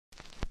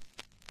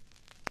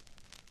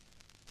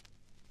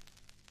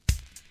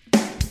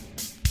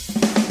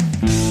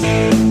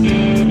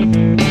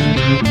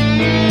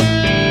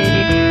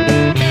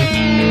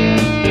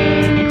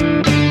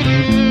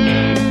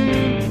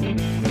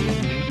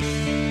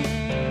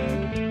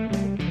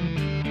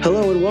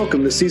Hello and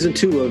welcome to Season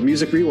 2 of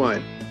Music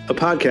Rewind, a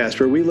podcast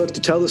where we look to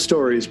tell the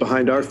stories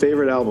behind our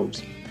favorite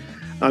albums.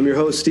 I'm your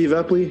host, Steve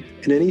Epley,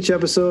 and in each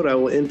episode I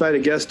will invite a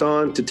guest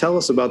on to tell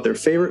us about their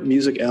favorite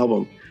music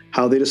album,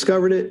 how they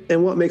discovered it,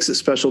 and what makes it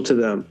special to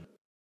them.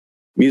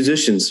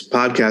 Musicians,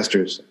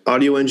 podcasters,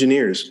 audio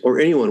engineers, or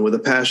anyone with a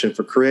passion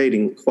for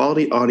creating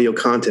quality audio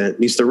content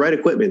needs the right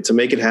equipment to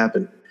make it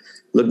happen.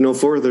 Look no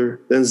further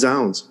than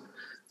Zounds.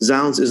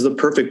 Zounds is the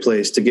perfect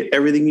place to get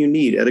everything you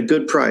need at a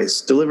good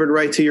price, delivered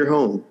right to your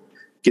home.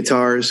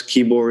 Guitars,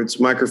 keyboards,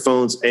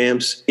 microphones,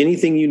 amps,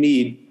 anything you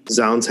need,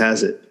 Zounds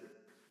has it.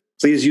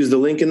 Please use the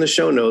link in the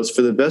show notes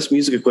for the best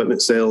music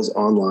equipment sales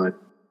online.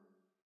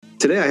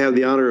 Today I have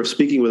the honor of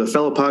speaking with a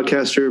fellow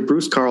podcaster,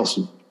 Bruce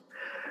Carlson.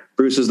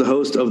 Bruce is the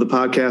host of the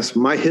podcast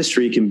My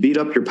History Can Beat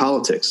Up Your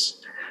Politics,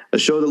 a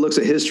show that looks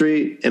at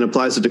history and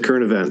applies it to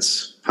current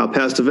events, how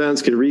past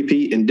events can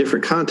repeat in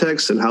different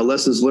contexts, and how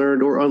lessons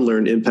learned or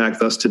unlearned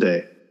impact us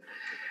today.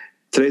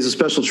 Today's a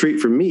special treat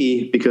for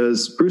me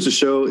because Bruce's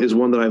show is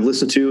one that I've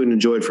listened to and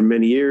enjoyed for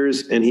many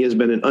years, and he has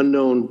been an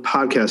unknown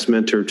podcast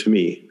mentor to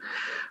me.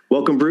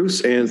 Welcome,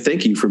 Bruce, and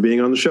thank you for being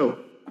on the show.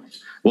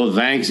 Well,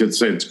 thanks.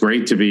 It's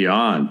great to be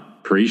on.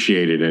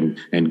 Appreciate it,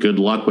 and good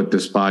luck with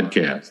this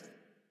podcast.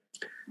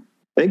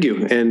 Thank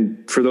you.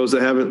 And for those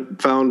that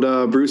haven't found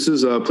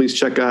Bruce's, please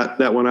check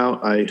that one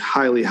out. I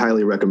highly,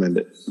 highly recommend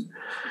it.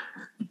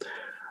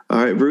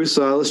 All right, Bruce,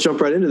 let's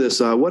jump right into this.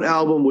 What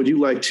album would you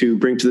like to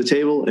bring to the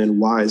table, and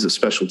why is it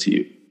special to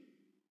you?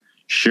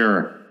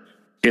 Sure.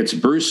 It's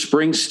Bruce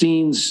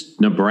Springsteen's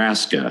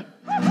Nebraska.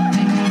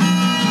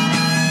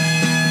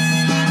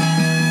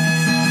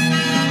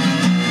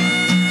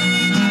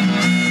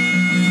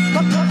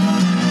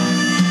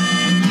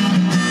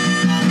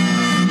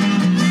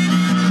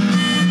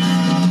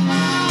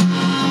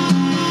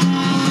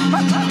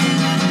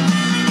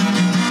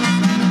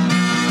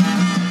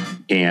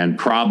 And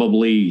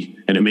probably,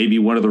 and it may be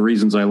one of the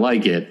reasons I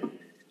like it,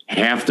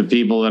 half the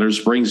people that are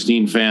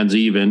Springsteen fans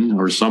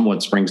or somewhat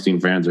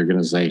Springsteen fans are going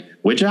to say,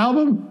 which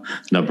album?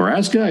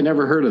 Nebraska? I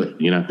never heard of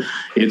it.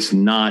 It's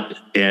not,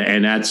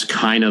 and that's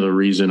kind of the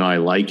reason I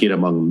like it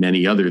among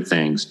many other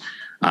things.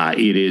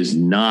 It is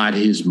not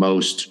his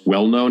most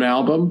well-known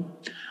album.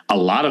 A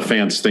lot of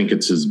fans think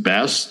it's his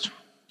best.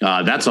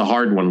 That's a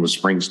hard one with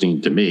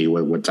Springsteen to me,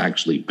 what's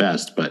actually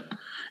best, but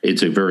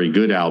it's a very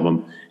good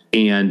album.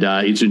 And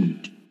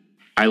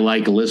I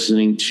like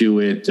listening to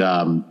it,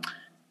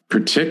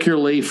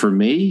 particularly for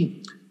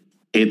me.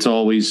 It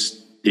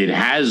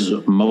has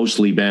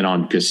mostly been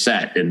on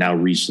cassette and now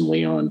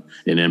recently on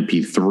an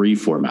MP3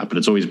 format, but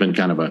it's always been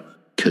kind of a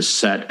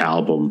cassette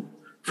album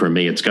for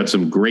me. It's got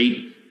some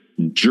great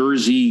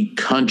Jersey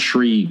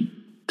country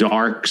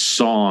dark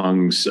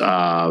songs,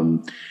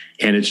 and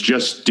it's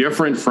just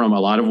different from a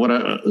lot of what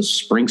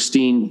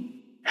Springsteen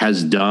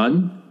has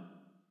done,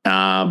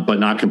 but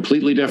not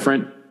completely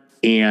different.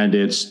 And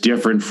it's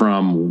different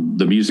from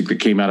the music that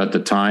came out at the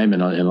time,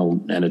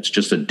 and it's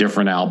just a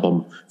different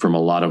album from a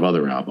lot of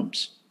other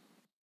albums.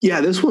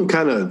 Yeah, this one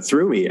kind of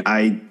threw me.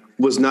 I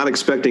was not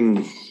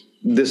expecting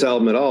this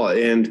album at all,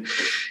 and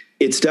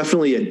it's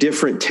definitely a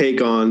different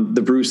take on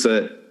the Bruce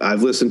that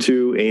I've listened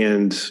to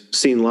and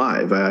seen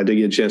live. I did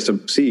get a chance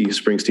to see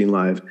Springsteen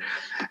live,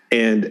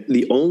 and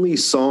the only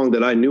song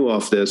that I knew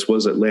off this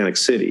was Atlantic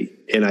City,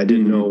 and I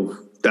didn't know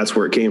that's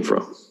where it came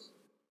from.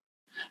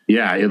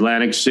 Yeah,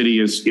 Atlantic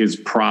City is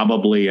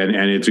probably, and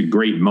it's a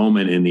great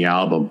moment in the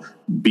album,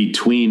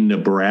 between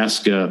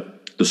Nebraska,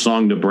 the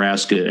song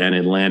Nebraska, and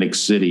Atlantic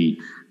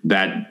City.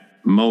 That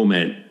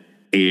moment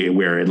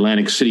where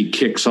Atlantic City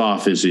kicks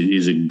off is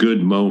a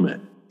good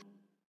moment,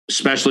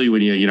 especially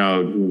when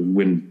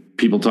when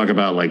people talk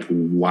about like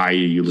why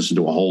you listen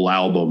to a whole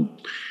album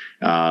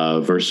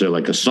versus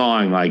like a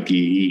song. Like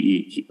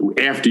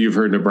after you've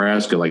heard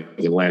Nebraska, like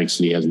Atlantic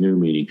City has new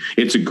meaning.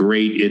 It's a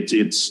great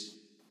it's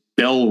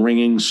bell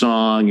ringing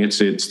song. It's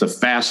the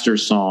faster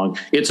song.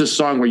 It's a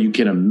song where you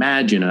can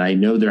imagine, and I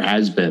know there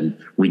has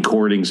been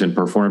recordings and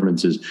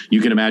performances,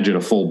 you can imagine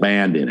a full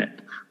band in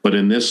it. But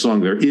in this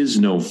song, there is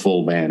no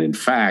full band. In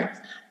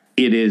fact,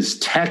 it is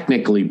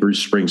technically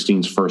Bruce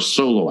Springsteen's first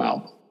solo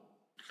album.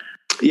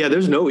 Yeah,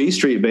 there's no E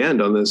Street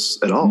Band on this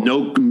at all.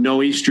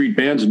 No E Street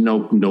Bands,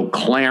 no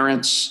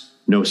Clarence,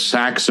 no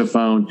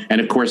saxophone. And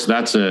of course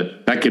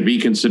that could be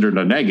considered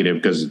a negative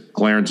because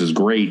Clarence is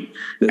great.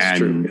 That's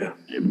true, yeah.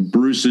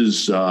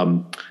 Bruce's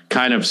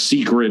kind of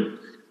secret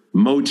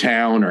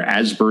Motown or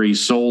Asbury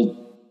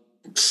soul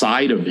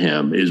side of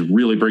him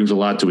really brings a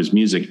lot to his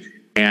music.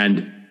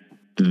 And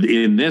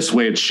in this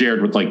way, it's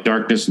shared with like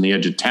Darkness and the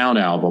Edge of Town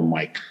album.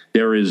 Like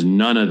there is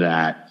none of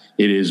that.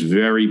 It is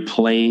very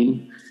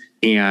plain.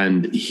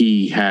 And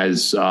he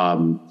has,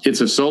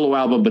 it's a solo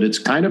album, but it's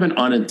kind of an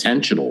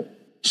unintentional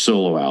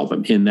solo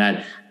album in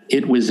that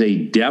it was a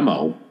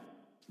demo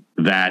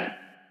that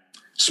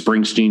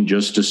Springsteen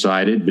just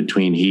decided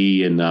between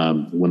he and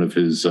one of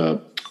his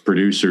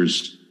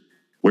producers,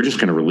 we're just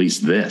going to release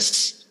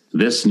this.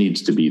 This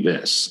needs to be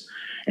this.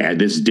 And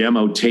this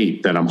demo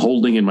tape that I'm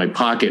holding in my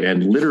pocket,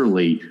 and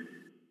literally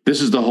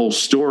this is the whole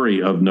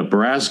story of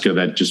Nebraska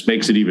that just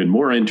makes it even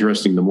more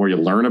interesting the more you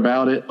learn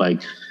about it.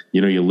 Like,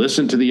 you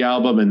listen to the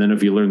album, and then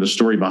if you learn the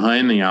story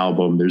behind the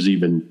album, there's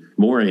even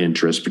more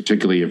interest,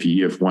 particularly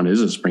if one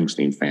is a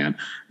Springsteen fan,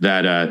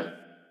 that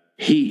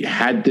he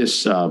had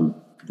this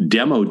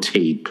demo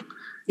tape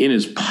in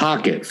his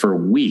pocket for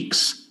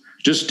weeks,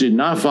 just did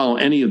not follow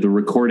any of the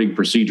recording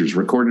procedures,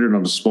 recorded it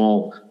on a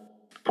small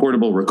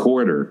portable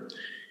recorder,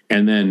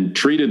 and then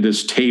treated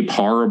this tape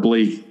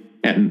horribly.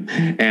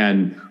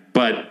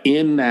 But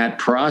in that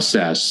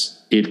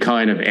process, it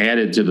kind of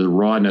added to the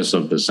rawness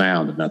of the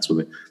sound. And that's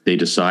when they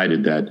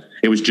decided that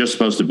it was just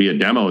supposed to be a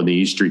demo and the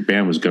E Street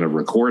Band was going to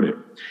record it.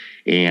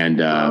 And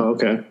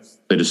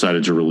they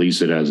decided to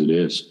release it as it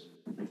is.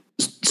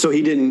 So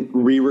he didn't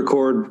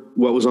re-record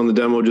what was on the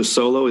demo just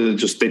solo? Is it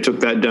just they took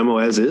that demo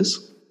as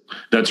is?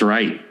 That's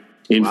right.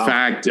 In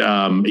fact,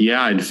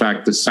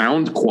 the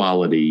sound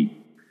quality,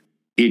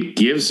 it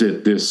gives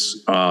it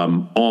this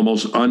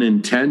almost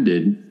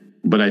unintended,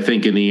 but I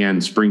think in the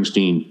end,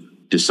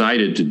 Springsteen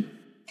decided to,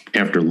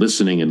 after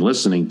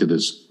listening to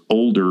this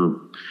older,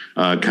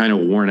 kind of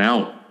worn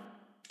out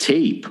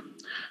tape,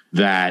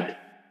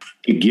 that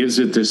it gives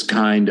it this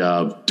kind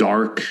of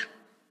dark,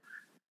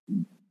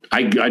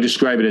 I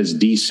describe it as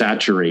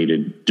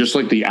desaturated, just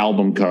like the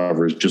album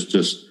covers, just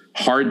this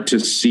hard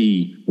to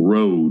see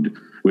road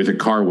with a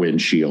car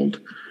windshield.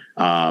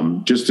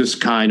 Just this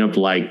kind of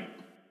like,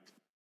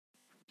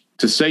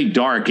 to say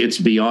dark, it's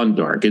beyond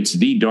dark. It's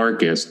the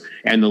darkest,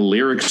 and the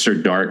lyrics are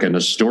dark, and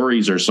the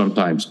stories are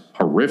sometimes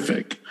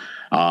horrific.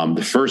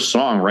 The first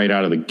song right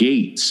out of the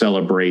gate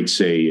celebrates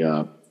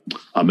a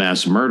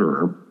mass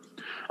murderer.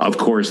 Of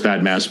course,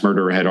 that mass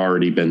murderer had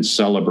already been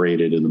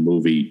celebrated in the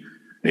movie,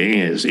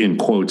 is in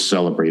quotes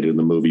celebrated in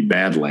the movie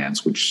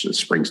Badlands, which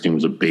Springsteen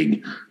was a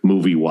big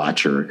movie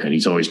watcher, and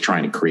he's always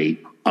trying to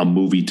create a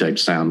movie type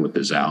sound with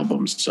his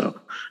albums. So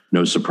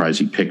no surprise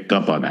he picked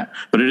up on that.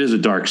 But it is a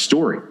dark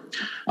story,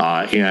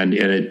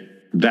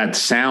 that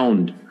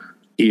sound,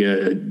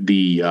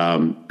 the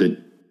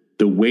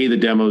way the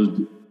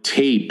demo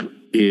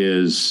tape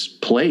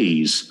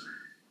plays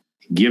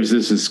gives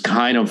us this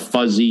kind of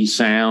fuzzy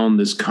sound,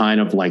 this kind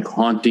of like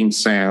haunting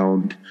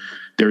sound.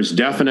 There's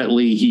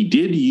definitely, he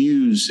did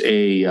use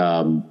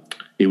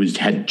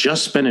had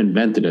just been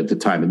invented at the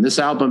time. And this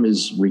album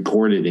is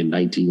recorded in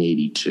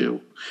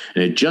 1982.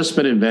 And it had just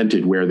been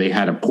invented where they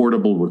had a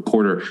portable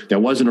recorder that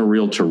wasn't a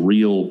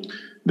reel-to-reel,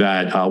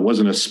 that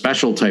wasn't a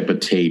special type of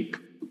tape.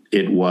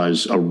 It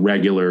was a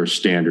regular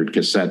standard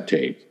cassette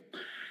tape.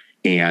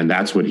 And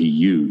that's what he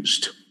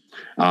used.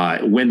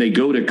 When they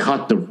go to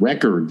cut the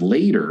record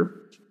later,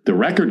 the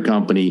record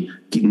company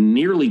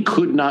nearly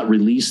could not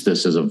release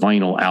this as a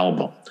vinyl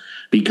album,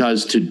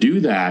 because to do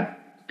that,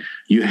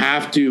 you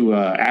have to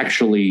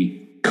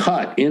actually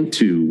cut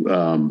into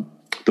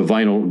the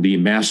vinyl, the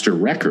master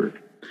record.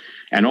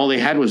 And all they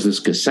had was this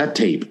cassette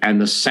tape,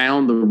 and the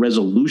sound, the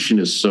resolution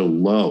is so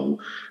low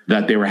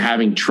that they were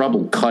having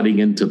trouble cutting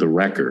into the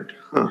record.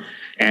 Huh.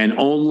 And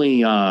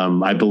only,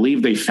 I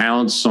believe they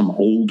found some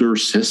older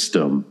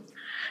system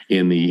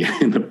in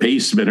the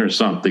basement or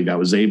something that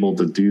was able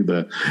to do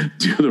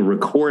the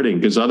recording,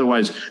 because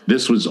otherwise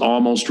this was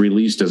almost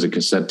released as a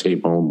cassette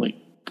tape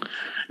only.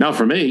 Now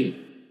for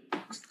me,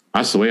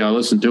 that's the way I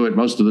listen to it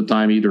most of the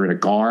time, either in a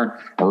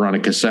car or on a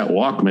cassette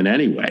Walkman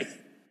anyway.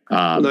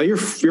 Now you're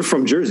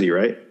from Jersey,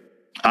 right?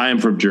 I am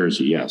from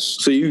Jersey, yes.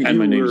 So you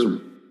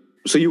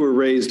were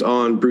raised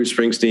on Bruce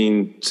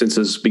Springsteen since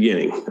his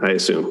beginning, I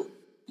assume.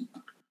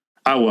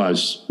 I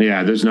was.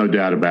 Yeah, there's no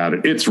doubt about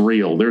it. It's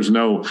real. There's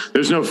no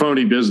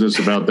phony business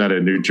about that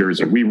in New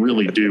Jersey. We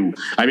really do.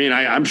 I mean,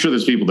 I'm sure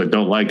there's people that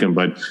don't like him,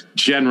 but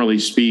generally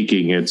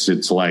speaking, it's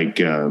like,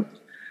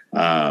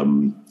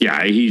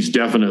 he's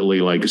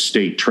definitely like a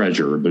state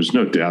treasure. There's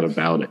no doubt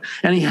about it.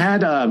 And he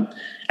had,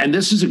 and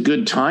this is a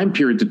good time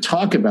period to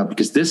talk about,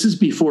 because this is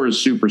before his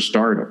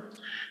superstardom.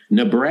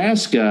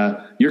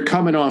 Nebraska, you're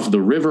coming off the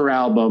River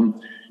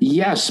album.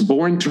 Yes,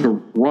 Born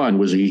to Run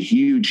was a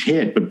huge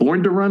hit, but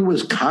Born to Run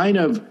was kind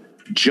of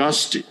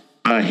just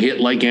a hit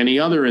like any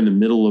other in the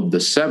middle of the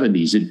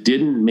 70s. It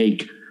didn't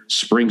make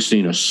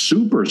Springsteen a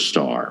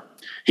superstar.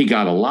 He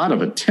got a lot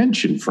of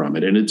attention from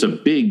it, and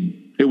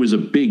it was a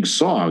big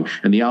song,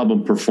 and the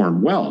album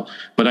performed well.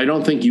 But I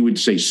don't think you would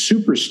say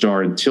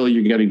superstar until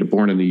you're getting to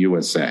Born in the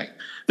USA.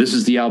 This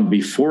is the album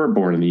before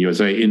Born in the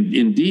USA.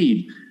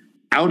 Indeed,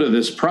 out of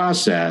this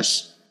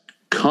process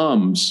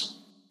comes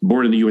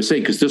Born in the USA,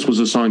 because this was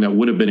a song that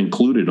would have been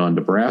included on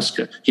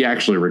Nebraska. He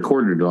actually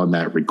recorded it on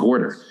that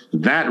recorder.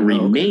 That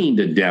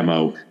remained a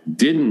demo,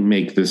 didn't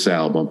make this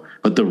album.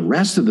 But the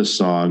rest of the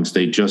songs,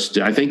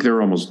 I think there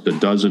are almost a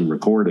dozen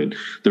recorded.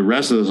 The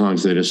rest of the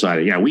songs, they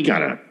decided, we got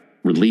to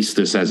release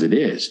this as it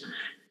is.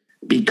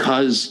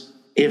 Because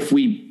if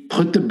we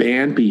put the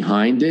band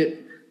behind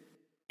it,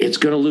 it's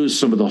going to lose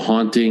some of the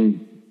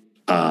haunting,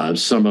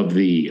 some of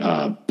the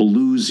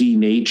bluesy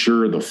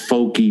nature, the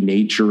folky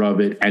nature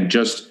of it, and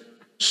just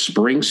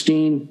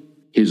Springsteen,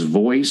 his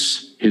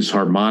voice, his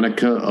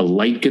harmonica, a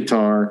light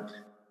guitar,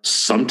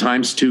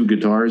 sometimes two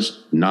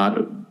guitars, not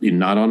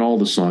on all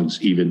the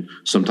songs, even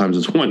sometimes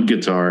it's one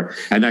guitar,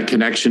 and that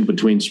connection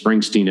between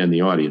Springsteen and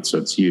the audience. So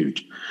it's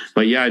huge.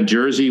 But yeah,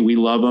 Jersey, we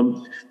love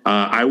them.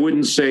 I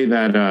wouldn't say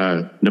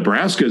that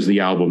Nebraska is the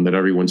album that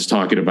everyone's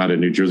talking about in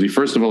New Jersey.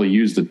 First of all, he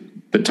used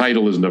the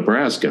title as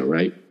Nebraska,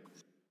 right?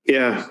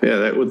 Yeah,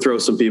 that would throw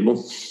some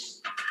people.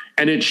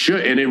 And it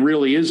should, and it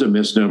really is a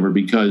misnomer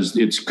because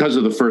it's because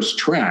of the first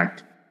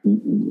track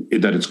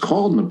that it's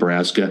called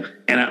Nebraska.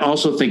 And I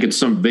also think it's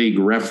some vague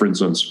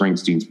reference on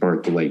Springsteen's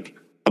part to like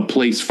a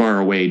place far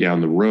away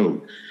down the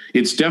road.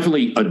 It's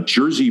definitely a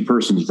Jersey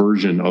person's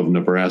version of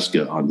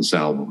Nebraska on this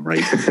album,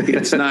 right?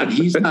 It's not,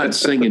 he's not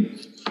singing.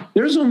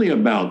 There's only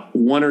about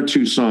one or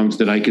two songs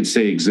that I could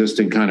say exist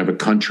in kind of a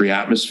country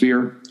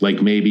atmosphere,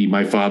 like maybe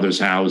My Father's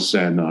House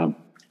and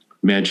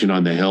Mansion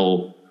on the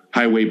Hill,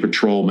 Highway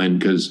Patrolman,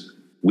 because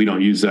we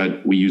don't use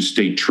that. We use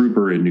State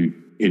Trooper in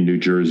New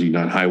Jersey,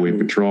 not Highway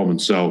Patrolman.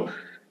 So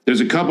there's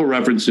a couple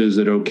references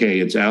that, okay,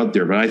 it's out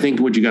there. But I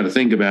think what you got to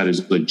think about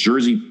is the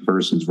Jersey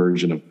person's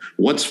version of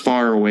what's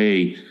far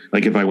away.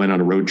 Like if I went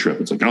on a road trip,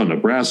 it's like, oh,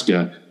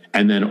 Nebraska.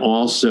 And then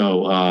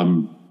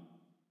also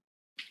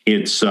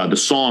it's the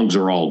songs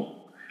are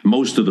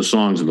most of the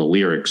songs and the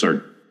lyrics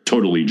are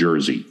totally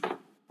Jersey.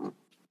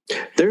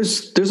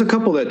 There's a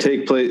couple that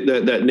take place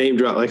that name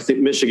drop. Like I think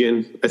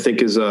Michigan, I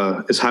think is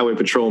Highway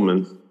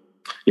Patrolman.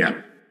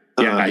 Yeah.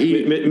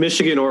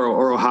 Michigan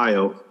or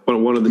Ohio,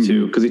 one of the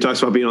two, because he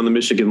talks about being on the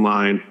Michigan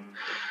line.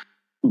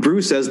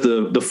 Bruce, as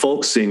the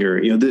folk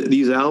singer,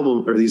 these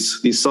album or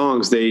these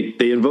songs, they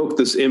invoke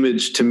this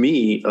image to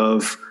me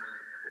of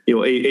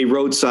a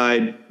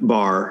roadside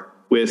bar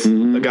with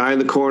a guy in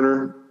the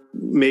corner.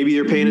 Maybe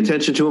you're paying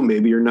attention to him,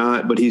 maybe you're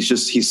not, but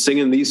he's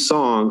singing these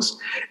songs,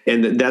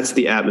 and that's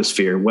the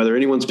atmosphere. Whether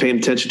anyone's paying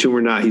attention to him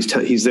or not,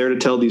 he's there to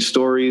tell these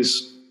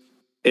stories,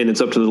 and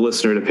it's up to the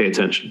listener to pay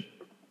attention.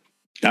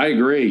 I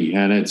agree,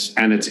 and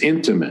it's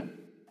intimate.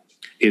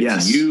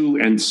 It's you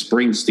and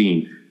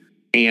Springsteen,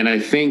 and I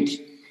think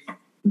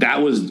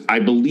I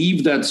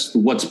believe that's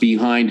what's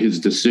behind his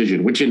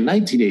decision. Which in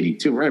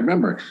 1982, right?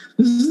 Remember,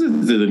 this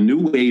is the new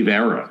wave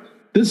era.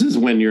 This is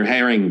when you're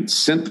hearing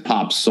synth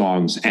pop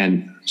songs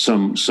and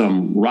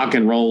some rock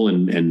and roll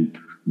and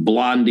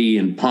Blondie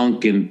and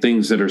punk and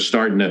things that are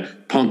starting to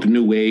punk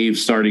new wave,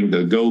 starting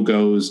the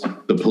Go-Go's,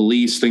 the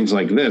Police, things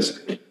like this.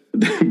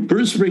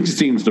 Bruce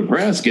Springsteen's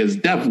Nebraska is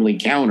definitely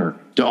counter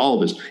to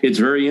all of this. It's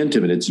very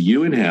intimate. It's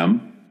you and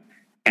him,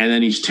 and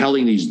then he's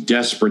telling these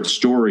desperate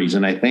stories.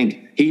 And I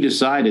think he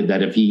decided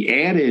that if he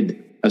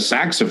added a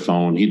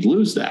saxophone, he'd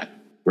lose that,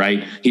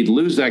 right? He'd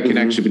lose that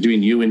connection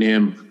between you and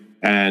him.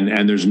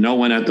 And there's no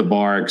one at the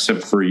bar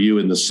except for you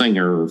and the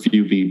singer or a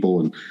few people,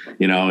 and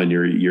and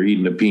you're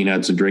eating the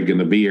peanuts and drinking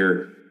the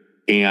beer,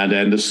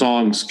 and the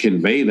songs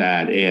convey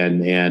that,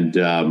 and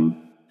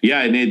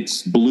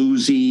it's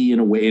bluesy in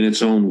a way, in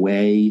its own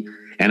way,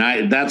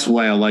 and that's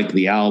why I like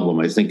the album.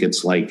 I think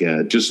it's like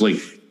just like,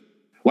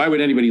 why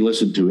would anybody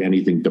listen to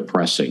anything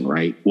depressing,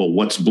 right? Well,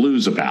 what's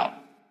blues about?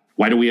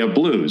 Why do we have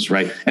blues,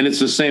 right? And it's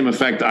the same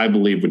effect, I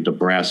believe, with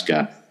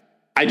Nebraska.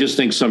 I just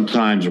think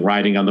sometimes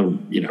riding on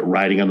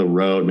the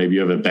road, maybe you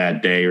have a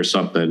bad day or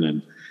something,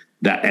 and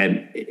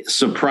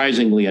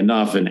surprisingly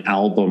enough, an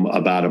album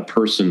about a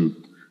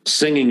person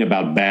singing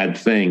about bad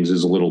things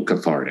is a little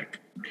cathartic.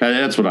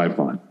 That's what I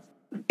find.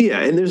 Yeah,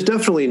 and there's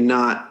definitely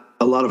not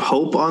a lot of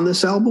hope on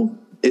this album.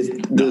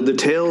 The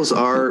tales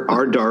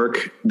are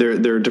dark.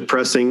 They're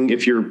depressing.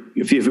 If you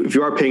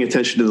are paying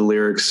attention to the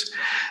lyrics,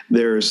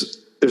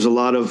 there's a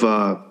lot of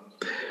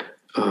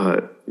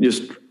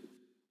just.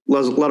 A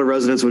lot of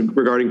resonance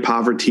regarding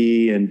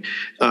poverty and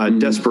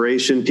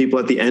desperation, people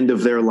at the end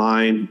of their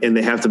line, and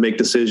they have to make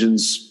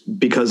decisions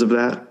because of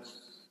that.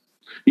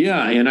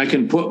 Yeah, and I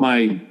can put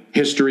my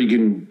history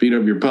can beat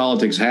up your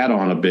politics hat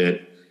on a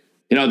bit.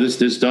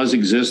 This does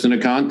exist in a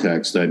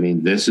context. I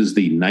mean, this is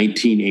the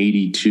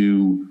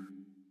 1982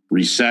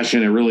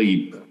 recession. It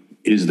really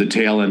is the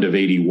tail end of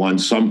 81.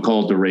 Some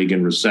call it the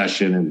Reagan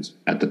recession, and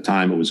at the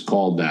time it was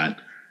called that.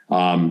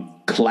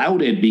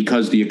 Clouded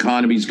because the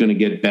economy is going to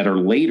get better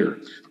later.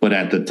 But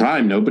at the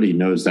time, nobody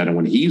knows that. And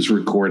when he's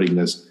recording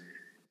this,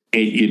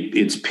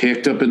 it's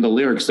picked up in the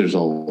lyrics. There's a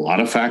lot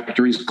of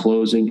factories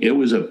closing. It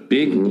was a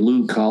big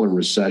blue collar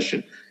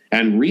recession.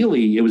 And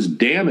really, it was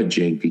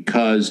damaging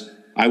because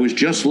I was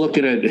just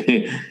looking at,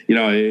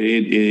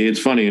 it's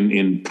funny.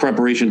 In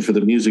preparation for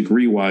the Music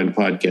Rewind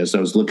podcast,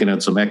 I was looking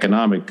at some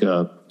economic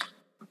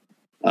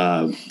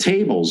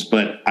tables,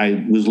 but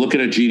I was looking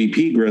at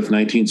GDP growth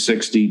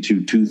 1960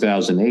 to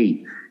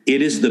 2008.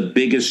 It is the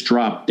biggest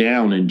drop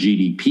down in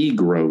GDP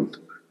growth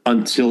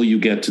until you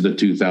get to the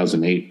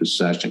 2008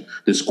 recession.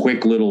 This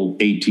quick little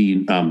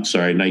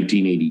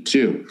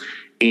 1982.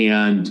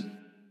 And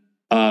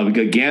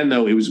again,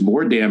 though, it was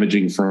more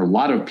damaging for a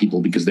lot of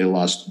people because they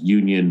lost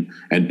union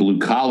and blue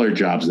collar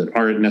jobs that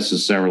aren't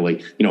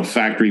necessarily,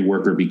 factory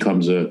worker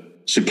becomes a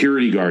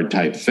security guard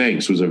type thing.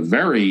 So it was a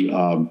very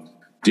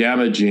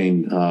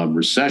damaging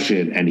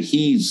recession, and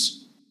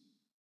he's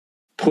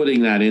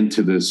putting that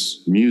into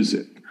this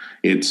music.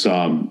 It's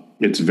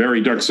it's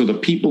very dark. So the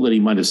people that he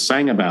might have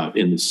sang about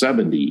in the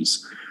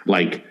 70s,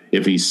 like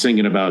if he's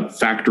singing about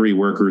factory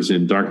workers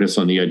in Darkness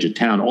on the Edge of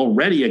Town,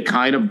 already a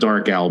kind of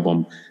dark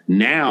album.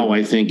 Now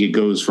I think it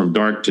goes from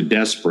dark to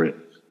desperate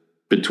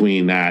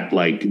between that,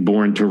 like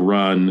Born to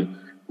Run.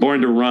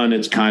 Born to Run,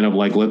 it's kind of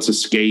like, let's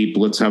escape,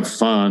 let's have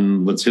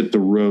fun, let's hit the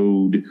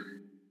road.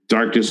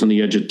 Darkness on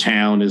the Edge of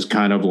Town is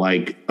kind of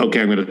like, okay,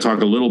 I'm going to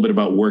talk a little bit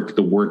about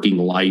the working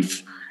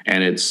life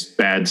and its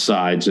bad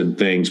sides and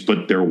things,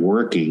 but they're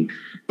working.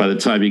 By the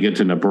time you get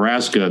to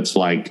Nebraska, it's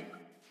like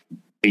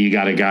you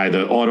got a guy,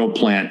 the auto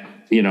plant,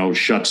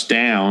 shuts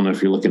down.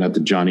 If you're looking at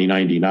the Johnny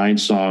 99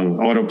 song,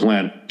 auto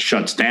plant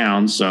shuts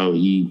down. So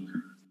he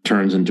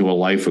turns into a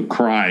life of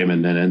crime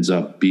and then ends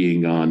up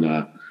being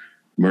on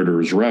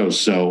Murderer's Row.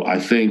 So I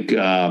think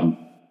it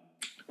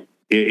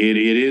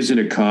is in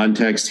a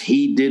context.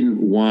 He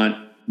didn't want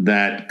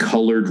that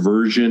colored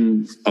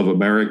version of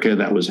America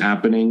that was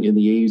happening in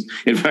the 80s.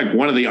 In fact,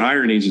 one of the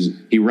ironies is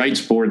he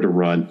writes Born to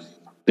Run.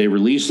 They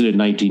released it in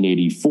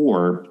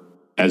 1984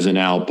 as an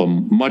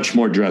album, much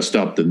more dressed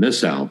up than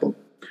this album.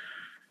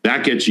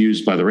 That gets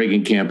used by the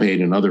Reagan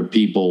campaign and other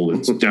people.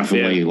 It's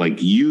definitely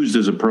like used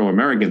as a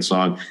pro-American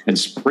song. And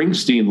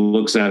Springsteen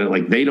looks at it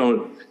like they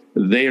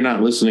are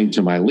not listening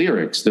to my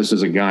lyrics. This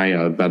is a guy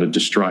about a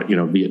distraught,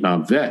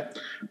 Vietnam vet.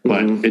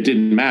 But it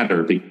didn't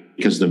matter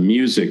because the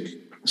music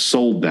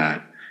sold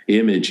that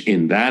image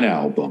in that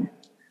album.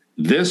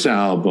 This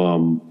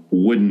album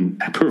wouldn't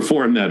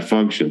perform that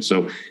function.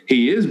 So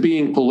he is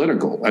being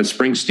political, as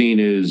Springsteen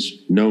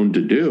is known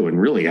to do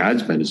and really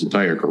has been his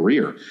entire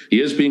career.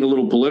 He is being a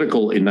little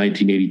political in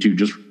 1982,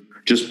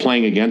 just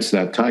playing against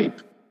that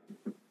type.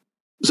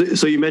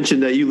 So you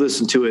mentioned that you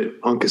listened to it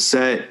on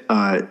cassette.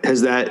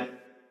 Has that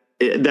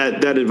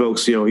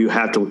evokes, you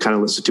have to kind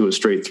of listen to it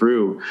straight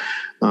through.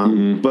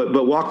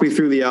 But walk me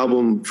through the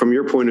album from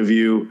your point of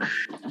view.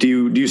 Do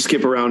you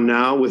skip around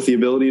now with the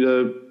ability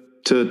to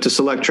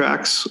select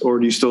tracks, or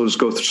do you still just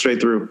go straight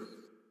through?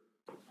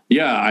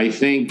 Yeah, I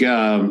think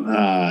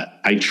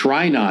I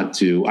try not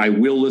to. I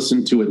will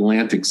listen to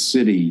Atlantic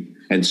City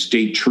and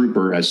State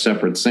Trooper as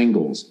separate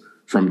singles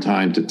from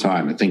time to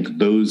time. I think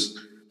those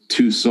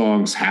two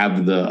songs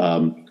have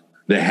the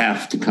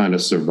heft to kind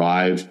of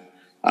survive.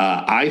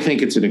 I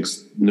think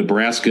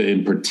Nebraska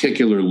in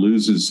particular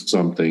loses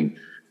something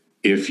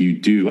if you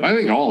do. I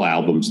think all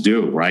albums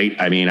do, right?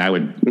 I mean, I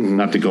would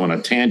not to go on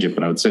a tangent,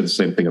 but I would say the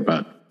same thing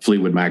about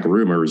Fleetwood Mac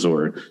Rumors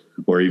or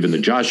even the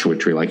Joshua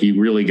Tree. Like you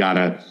really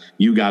gotta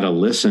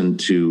listen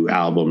to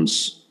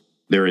albums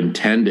they're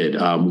intended.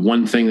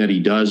 One thing that he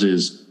does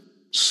is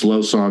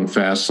slow song,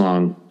 fast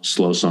song,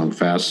 slow song,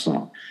 fast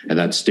song, and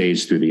that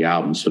stays through the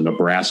album. So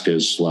Nebraska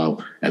is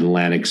slow,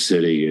 Atlantic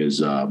City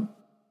is. Yeah,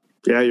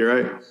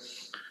 you're right.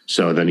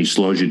 So then he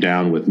slows you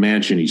down with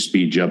Mansion. He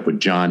speeds you up with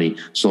Johnny,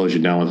 slows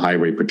you down with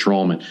Highway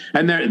Patrolman.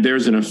 And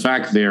there's an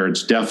effect there.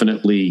 It's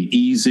definitely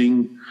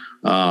easing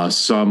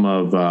some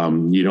of,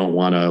 you don't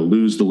want to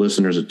lose the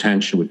listener's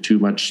attention with too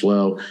much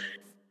slow.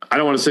 I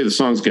don't want to say the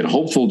songs get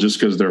hopeful just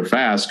because they're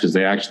fast, because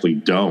they actually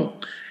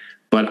don't.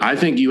 But I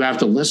think you have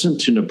to listen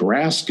to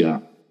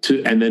Nebraska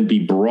and then be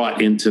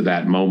brought into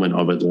that moment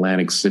of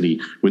Atlantic City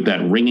with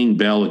that ringing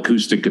bell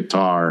acoustic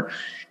guitar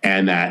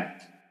and that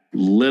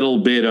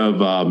little bit of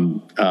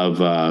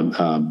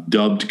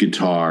dubbed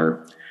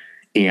guitar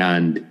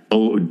and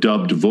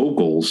dubbed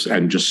vocals,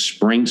 and just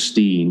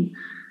Springsteen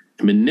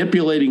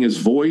manipulating his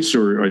voice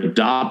or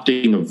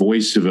adopting a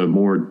voice of a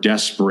more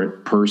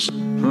desperate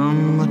person.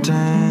 From the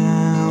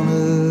town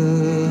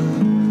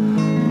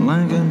of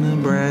Lincoln,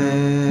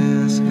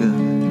 Nebraska,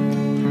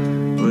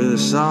 with a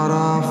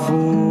sawed-off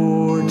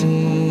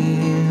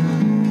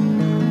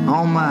 410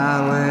 on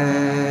my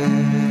lap.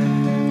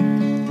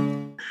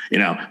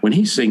 When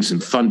he sings in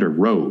Thunder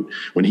Road,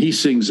 when he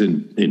sings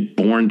in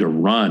Born to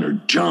Run or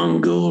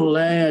Jungle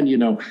Land,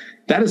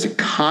 that is a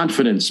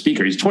confident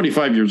speaker. He's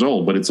 25 years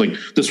old, but it's like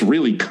this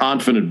really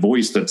confident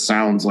voice that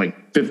sounds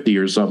like 50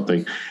 or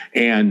something.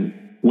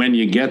 And when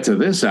you get to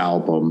this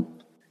album,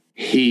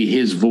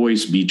 his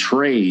voice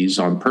betrays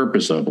on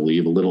purpose, I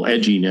believe, a little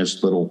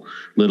edginess, little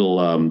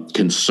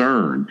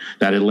concern.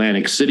 That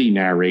Atlantic City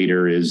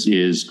narrator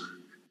is.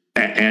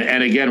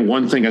 And again,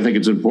 one thing I think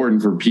it's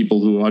important for people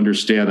who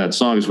understand that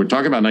song is we're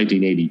talking about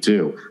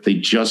 1982. They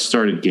just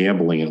started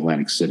gambling in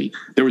Atlantic City.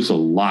 There was a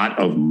lot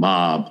of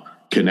mob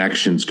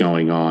connections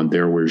going on.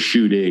 There were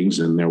shootings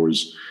and there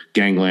was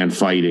gangland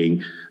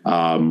fighting.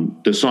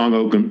 The song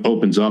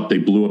opens up. They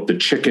blew up the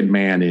Chicken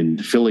Man in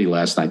Philly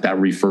last night. That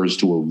refers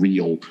to a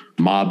real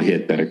mob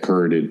hit that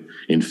occurred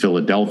in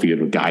Philadelphia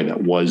to a guy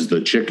that was the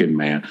Chicken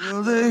Man.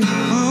 Well, they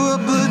blew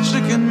up the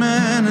Chicken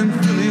Man in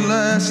Philly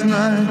last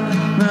night.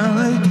 Now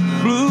they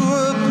blew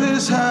up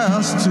his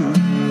house too.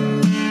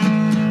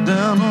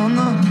 Down on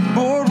the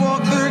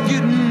boardwalk, they're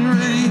getting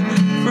ready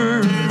for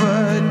a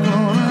fight.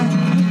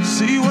 Gonna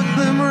see what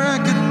them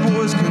racket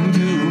boys can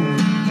do.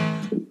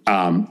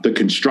 The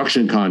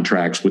construction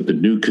contracts with the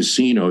new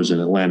casinos in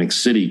Atlantic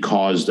City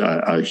caused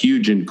a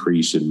huge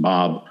increase in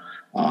mob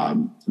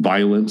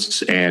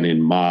violence and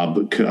in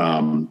mob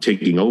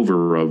taking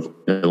over of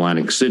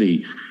Atlantic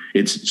City.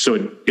 it's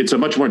a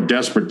much more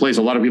desperate place.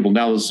 A lot of people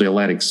now say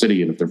Atlantic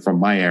City, and if they're from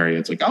my area,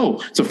 it's like,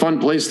 oh, it's a fun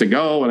place to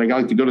go, and I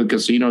like to go to the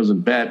casinos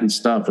and bet and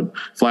stuff and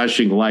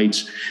flashing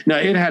lights. Now,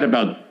 it had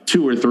about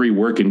 2 or 3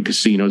 working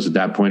casinos at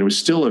that point. It was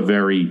still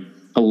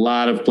a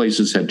lot of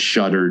places had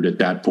shuttered at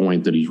that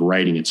point that he's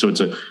writing it. So it's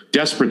a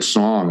desperate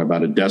song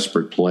about a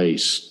desperate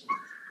place.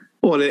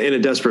 Well, and a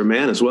desperate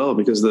man as well,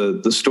 because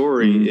the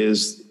story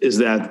is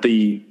that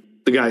the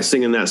guy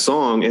singing that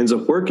song ends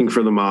up working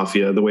for the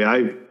mafia. The way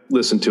I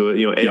listen to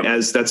it,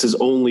 as that's his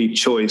only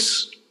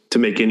choice to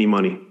make any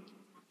money.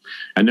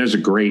 And there's a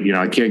great,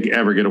 I can't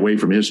ever get away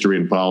from history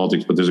and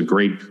politics, but there's a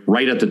great,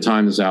 right at the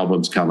time this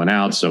album's coming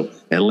out. So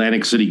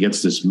Atlantic City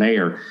gets this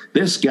mayor.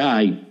 This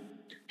guy,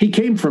 he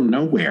came from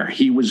nowhere.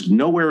 He was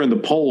nowhere in the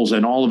polls.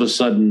 And all of a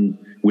sudden,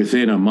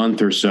 within a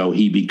month or so,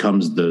 he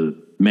becomes the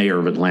mayor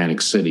of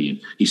Atlantic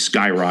City. He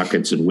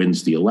skyrockets and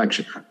wins the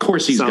election. Of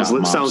course, he's got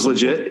mob. Sounds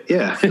legit.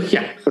 Yeah.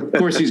 Yeah. Of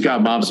course, he's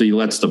got mob, so he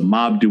lets the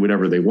mob do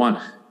whatever they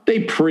want.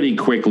 They pretty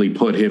quickly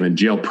put him in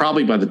jail.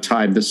 Probably by the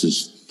time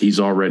he's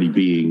already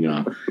being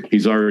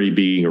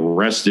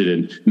arrested,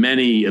 and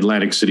many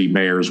Atlantic City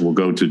mayors will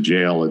go to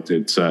jail.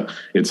 It's a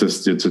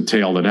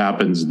tale that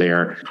happens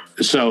there.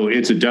 So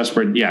it's a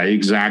desperate,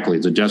 exactly.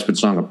 It's a desperate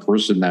song.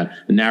 A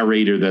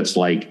narrator that's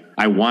like,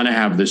 I want to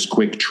have this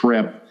quick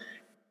trip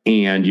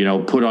and,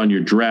 put on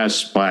your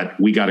dress, but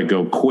we got to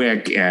go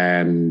quick,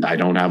 and I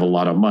don't have a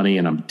lot of money,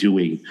 and I'm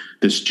doing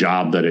this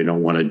job that I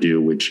don't want to do,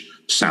 which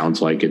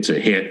sounds like it's a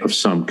hit of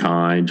some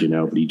kind,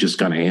 but he just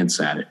kind of hints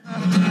at it.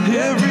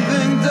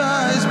 Everything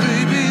dies,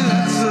 baby,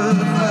 that's a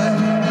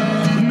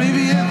fact. But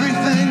maybe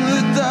everything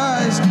that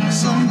dies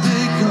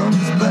someday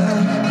comes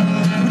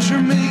back. Put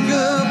your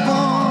makeup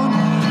on,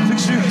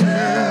 fix your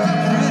hair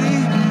pretty,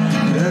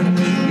 and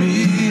meet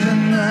me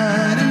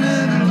tonight in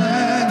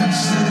Atlantic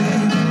City.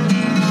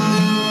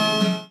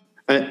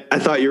 I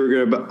thought you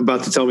were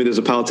about to tell me there's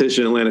a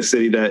politician in Atlantic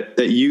City that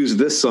used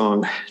this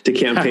song to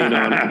campaign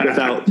on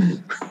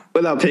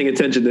without paying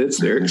attention to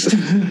its lyrics.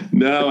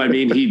 No, I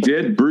mean,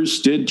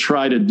 Bruce did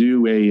try to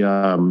do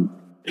an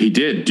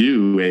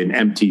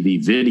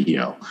MTV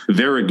video.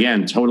 There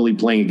again, totally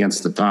playing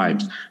against the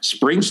times.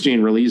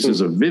 Springsteen releases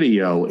a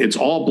video. It's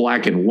all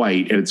black and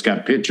white, and it's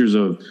got pictures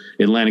of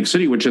Atlantic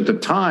City, which at the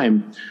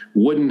time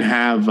wouldn't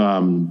have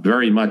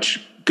very much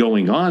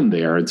going on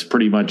there. It's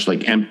pretty much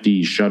like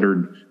empty,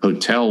 shuttered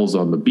hotels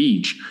on the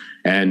beach.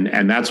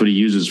 And that's what he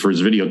uses for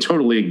his video.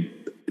 Totally,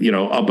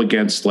 up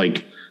against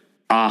like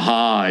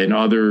Aha and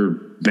other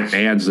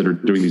bands that are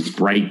doing these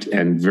bright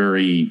and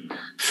very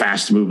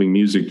fast moving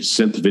music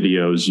synth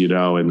videos,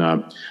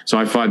 and so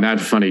I find that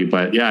funny.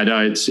 But yeah, no,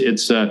 it's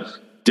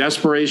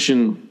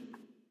desperation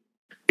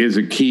is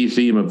a key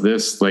theme of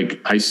this.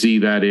 Like I see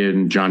that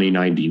in Johnny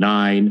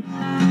 99.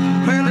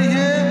 Well, the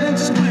edge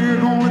is clear,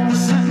 don't let the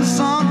sentence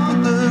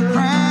on for the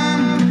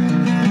crime.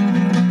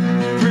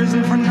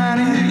 Prison for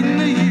 98 in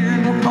a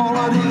year, we'll call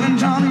it even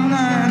Johnny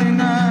 99.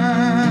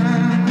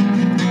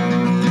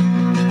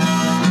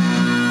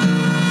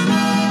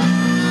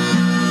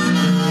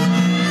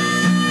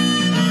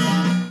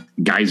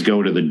 Guys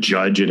go to the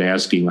judge and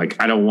asking,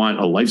 like, I don't want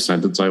a life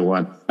sentence. I don't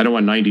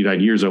want 99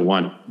 years. I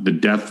want the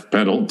death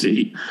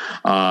penalty.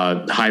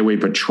 Highway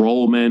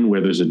patrolman, where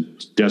there's a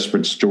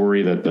desperate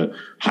story that the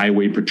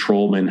highway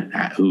patrolman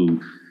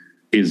who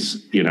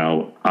is,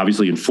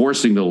 obviously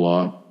enforcing the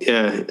law.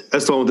 Yeah,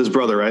 that's the one with his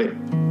brother, right?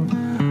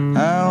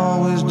 I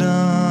always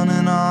done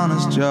an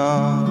honest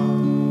job,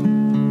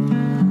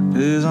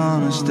 as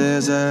honest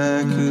as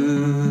I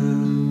could.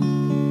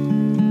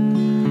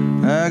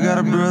 I got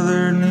a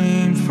brother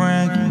named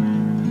Frankie,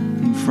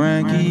 and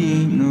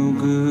Frankie ain't no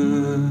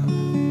good.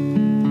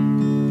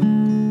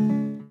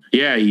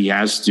 Yeah, he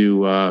has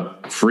to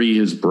free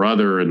his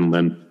brother and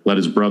then let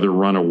his brother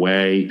run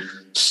away.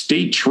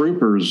 State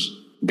Troopers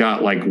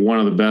got like one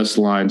of the best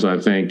lines, I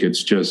think.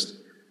 It's just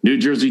New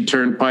Jersey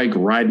Turnpike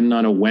riding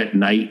on a wet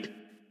night,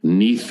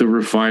 'neath the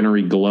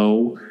refinery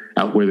glow,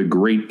 out where the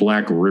great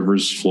black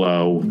rivers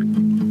flow.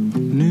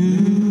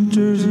 New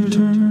Jersey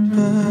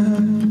Turnpike,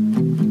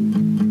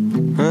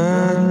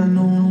 riding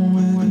on a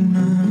wet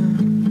night,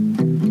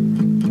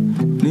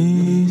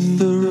 'neath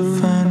the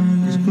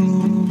refinery's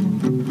glow,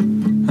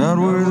 out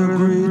where the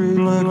great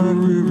black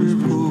rivers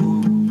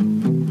flow.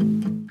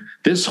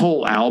 This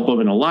whole album,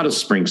 and a lot of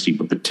Springsteen,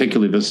 but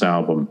particularly this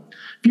album,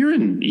 if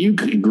you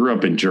grew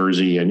up in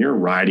Jersey and you're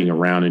riding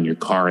around in your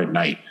car at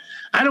night,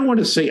 I don't want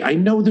to say, I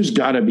know there's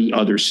got to be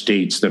other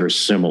states that are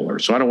similar,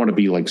 so I don't want to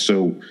be like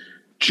so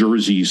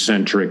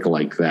Jersey-centric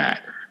like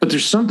that. But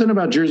there's something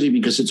about Jersey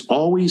because it's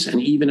always, and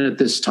even at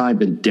this time,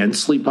 been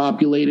densely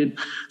populated.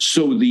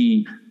 So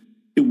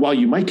while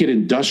you might get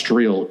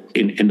industrial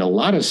in a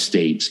lot of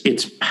states,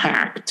 it's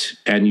packed,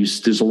 and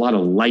there's a lot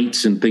of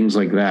lights and things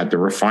like that. The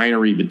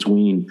refinery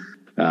between,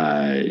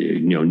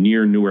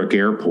 near Newark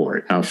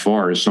Airport, how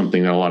far is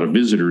something that a lot of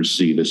visitors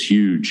see, this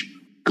huge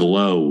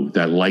glow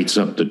that lights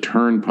up the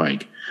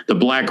turnpike. The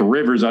Black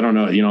Rivers, I don't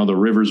know, the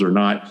rivers are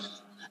not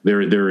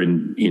they're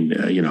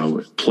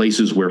in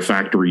places where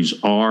factories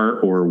are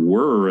or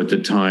were at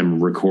the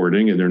time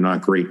recording, and they're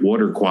not great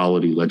water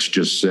quality, let's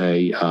just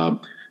say.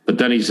 But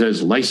then he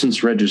says,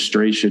 license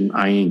registration,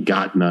 I ain't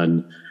got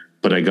none,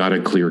 but I got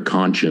a clear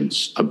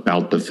conscience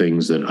about the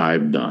things that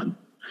I've done.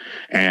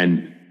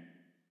 And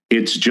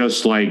it's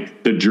just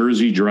like the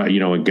Jersey drive,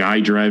 a guy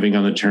driving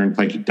on the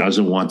turnpike, he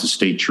doesn't want the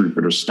state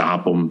trooper to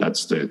stop him.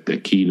 That's the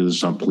key to the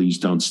song, please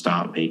don't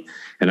stop me.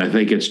 And I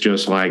think it's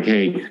just like,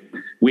 hey,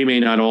 we may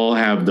not all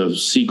have the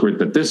secret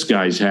that this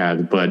guy's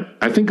had, but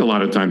I think a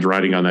lot of times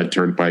riding on that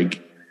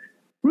turnpike,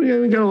 we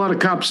got a lot of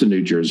cops in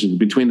New Jersey.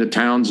 Between the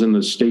towns and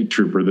the state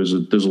trooper, there's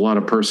a lot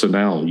of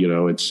personnel.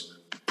 It's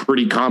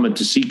pretty common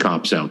to see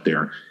cops out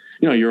there.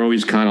 You're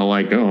always kind of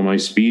like, oh, am I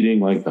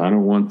speeding? Like, I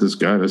don't want this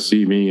guy to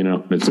see me.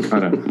 It's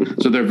kind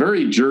of so they're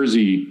very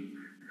Jersey.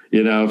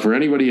 For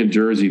anybody in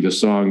Jersey,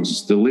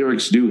 the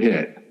lyrics do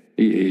hit.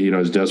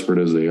 As desperate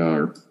as they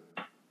are.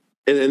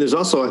 And there's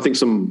also, I think,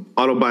 some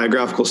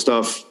autobiographical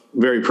stuff,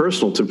 very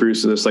personal to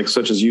Bruce in this, like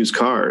such as used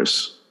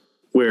cars,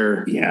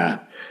 where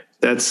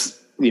that's.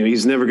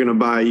 He's never going to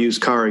buy a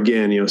used car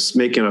again,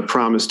 making a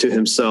promise to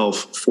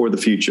himself for the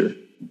future.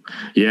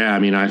 Yeah. I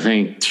mean, I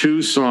think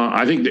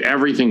I think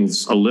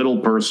everything's a little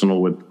personal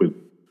with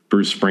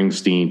Bruce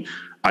Springsteen.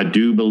 I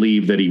do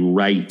believe that he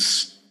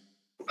writes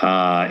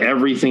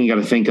everything you got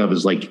to think of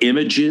as like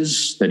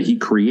images that he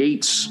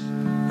creates.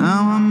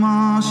 Now I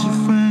march your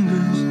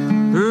fingers,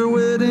 her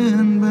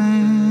wedding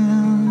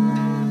band,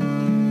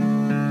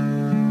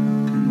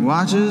 and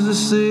watches the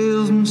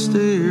salesman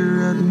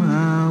stare at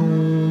my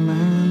old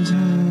man's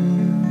hand.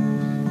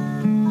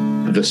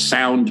 The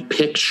sound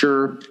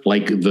picture,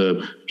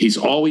 he's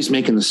always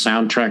making the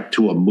soundtrack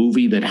to a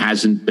movie that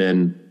hasn't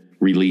been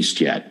released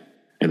yet.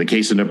 In the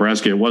case of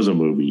Nebraska, it was a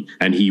movie,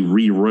 and he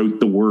rewrote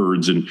the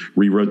words and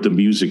rewrote the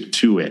music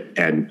to it,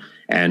 and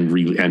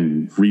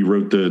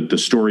rewrote the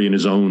story in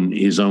his own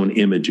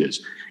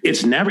images.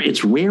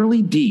 It's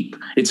rarely deep.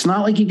 It's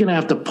not like you're going to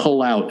have to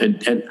pull out,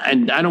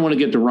 and I don't want to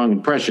get the wrong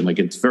impression. Like,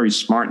 it's very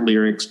smart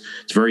lyrics.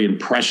 It's very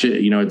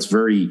it's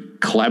very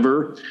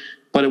clever.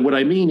 But what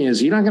I mean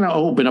is, you're not going to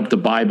open up the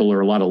Bible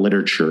or a lot of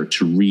literature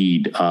to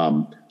read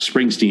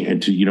Springsteen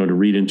and to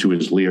read into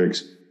his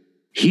lyrics.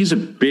 He's a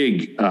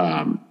big,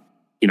 Dylan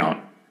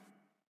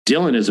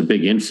is a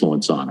big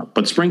influence on him,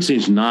 but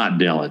Springsteen's not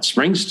Dylan.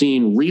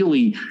 Springsteen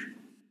really,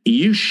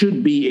 you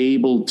should be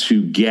able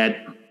to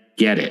get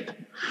it,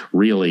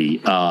 really,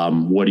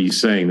 what he's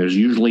saying. There's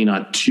usually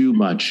not too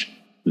much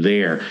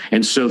there.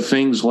 And so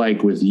things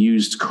like with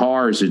used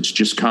cars, it's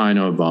just kind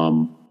of,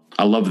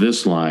 I love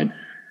this line.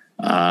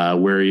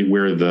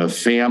 Where the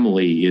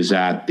family is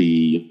at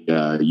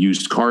the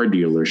used car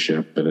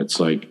dealership, and it's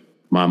like,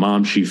 my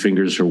mom, she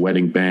fingers her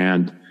wedding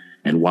band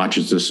and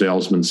watches the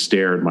salesman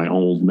stare at my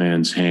old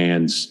man's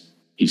hands.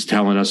 He's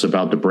telling us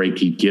about the break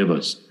he'd give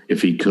us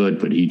if he could,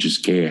 but he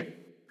just can't.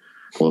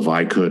 Well, if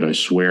I could, I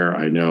swear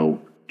I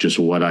know just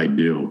what I'd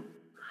do.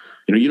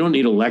 You don't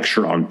need a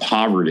lecture on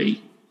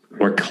poverty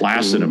or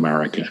class in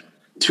America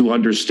to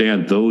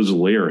understand those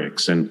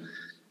lyrics. And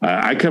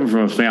I come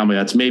from a family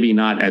that's maybe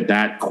not at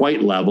that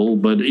quite level,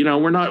 but we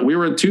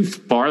weren't too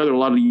far. There are a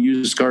lot of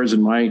used cars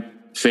in my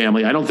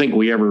family. I don't think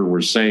we ever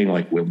were saying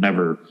like we'll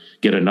never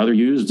get another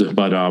used,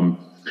 but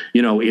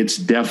it's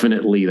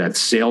definitely that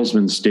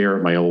salesman stare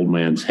at my old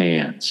man's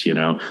hands.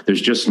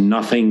 There's just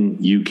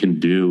nothing you can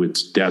do.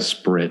 It's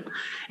desperate.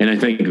 And I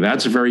think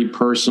that's very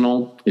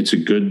personal. It's a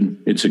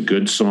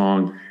good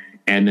song.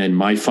 And then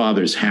My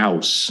Father's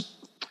House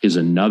is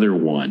another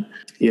one.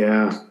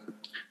 Yeah.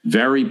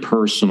 Very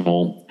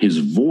personal. His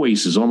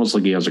voice is almost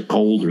like he has a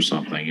cold or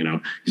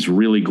something. He's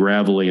really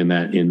gravelly in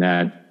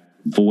that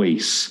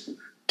voice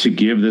to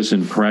give this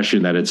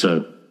impression that it's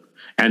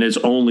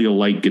only a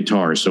light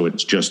guitar, so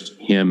it's just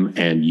him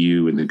and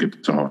you and the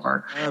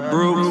guitar. I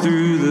broke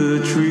through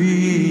the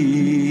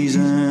trees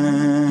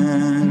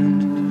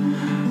and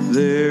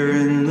there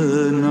in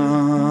the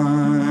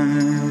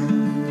night,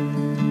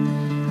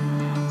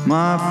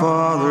 my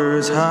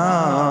father's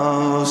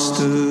house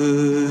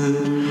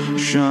stood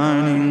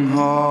shining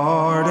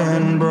hard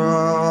and bright.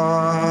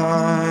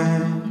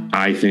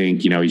 I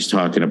think, he's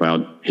talking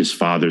about his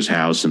father's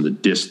house in the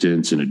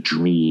distance in a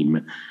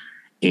dream.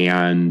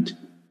 And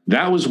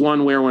that was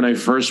one where when I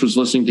first was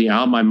listening to the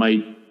album, I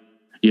might,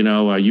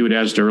 you had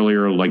asked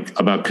earlier, like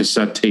about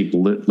cassette tape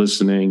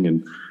listening.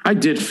 And I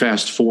did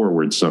fast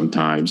forward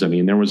sometimes. I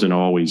mean, there wasn't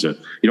always you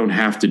don't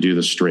have to do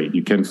the straight.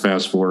 You can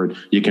fast forward.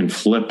 You can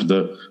flip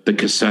the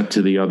cassette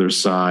to the other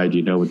side,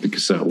 with the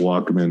cassette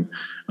Walkman.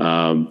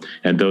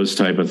 And those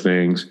type of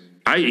things.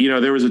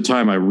 There was a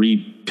time I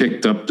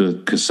picked up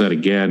the cassette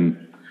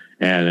again,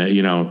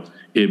 and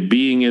it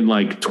being in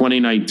like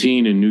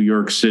 2019 in New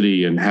York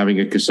City and having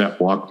a cassette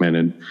Walkman,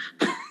 and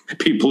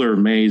people are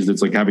amazed.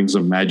 It's like having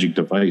some magic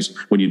device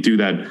when you do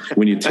that.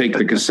 When you take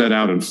the cassette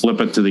out and flip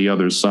it to the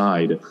other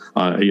side,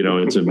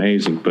 it's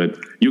amazing. But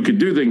you could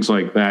do things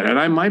like that. And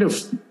I might have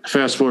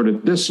fast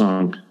forwarded this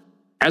song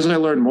as I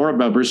learned more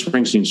about Bruce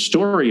Springsteen's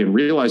story and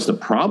realized the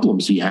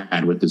problems he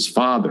had with his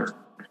father.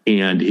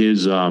 And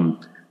his,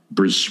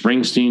 Bruce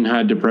Springsteen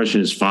had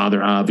depression. His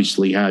father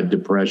obviously had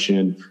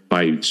depression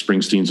by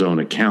Springsteen's own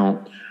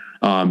account.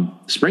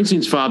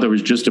 Springsteen's father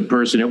was just a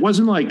person. It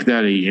wasn't like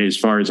that. As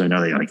far as I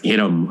know, they like hit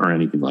him or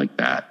anything like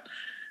that.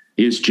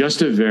 It's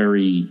just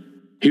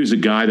he was a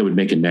guy that would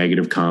make a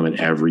negative comment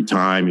every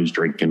time. He was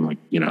drinking like,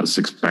 a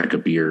 6-pack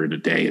of beer in a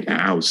day in the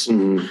house.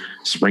 Mm-hmm.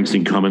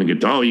 Springsteen coming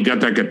and go, oh, you got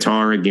that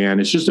guitar again.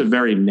 It's just a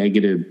very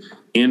negative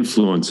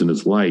influence in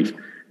his life.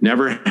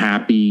 Never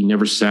happy,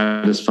 never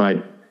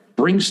satisfied.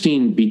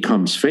 Springsteen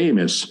becomes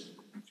famous,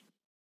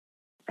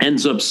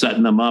 ends up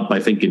setting them up, I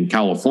think, in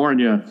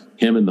California,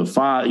 him and the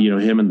father,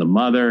 him and the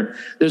mother.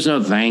 There's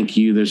no thank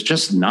you. There's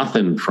just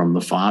nothing from the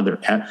father.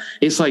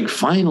 It's like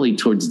finally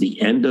towards the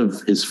end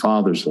of his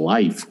father's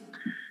life.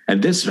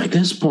 At this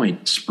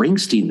point,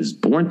 Springsteen is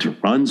Born to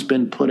Run's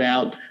been put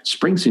out.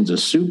 Springsteen's a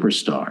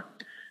superstar.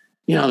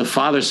 The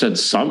father said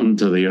something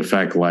to the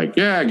effect like,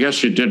 yeah, I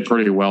guess you did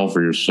pretty well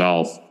for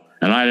yourself.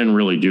 And I didn't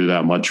really do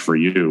that much for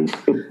you.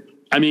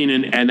 I mean,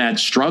 and that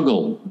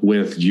struggle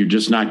with you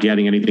just not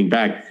getting anything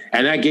back.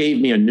 And that gave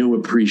me a new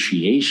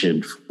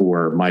appreciation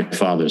for my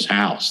father's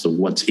house,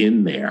 what's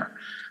in there.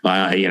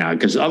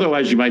 Because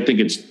otherwise you might think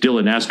it's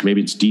Dylan-esque.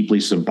 Maybe it's deeply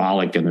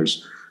symbolic and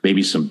there's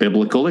maybe some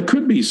biblical. It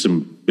could be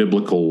some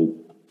biblical,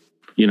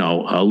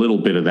 a little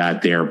bit of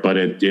that there. But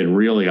it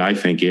really, I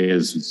think,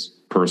 is his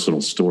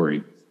personal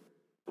story.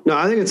 No,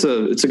 I think it's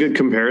a good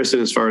comparison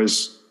as far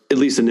as at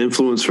least an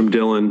influence from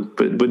Dylan.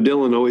 But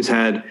Dylan always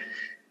had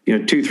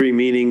 2-3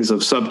 meanings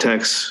of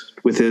subtext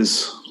with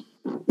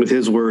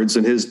his words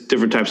and his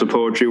different types of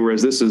poetry,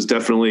 whereas this is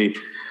definitely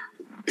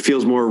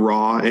feels more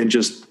raw and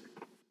just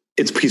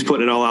he's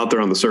putting it all out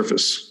there on the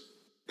surface.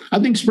 I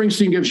think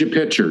Springsteen gives you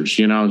pictures,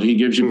 he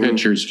gives you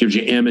pictures, gives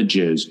you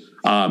images.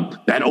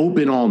 That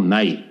Open All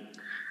Night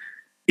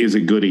is a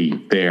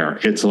goodie there.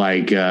 It's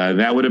like,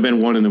 that would have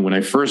been one of them when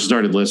I first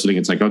started listening.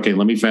 It's like, okay,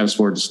 let me fast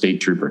forward to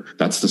State Trooper.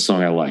 That's the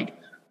song I like.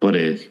 But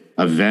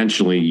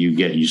eventually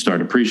you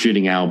start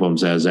appreciating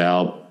albums as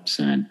albums,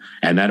 and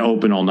that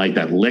Open All Night,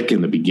 that lick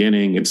in the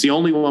beginning, it's the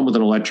only one with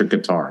an electric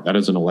guitar. That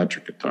is an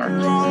electric guitar.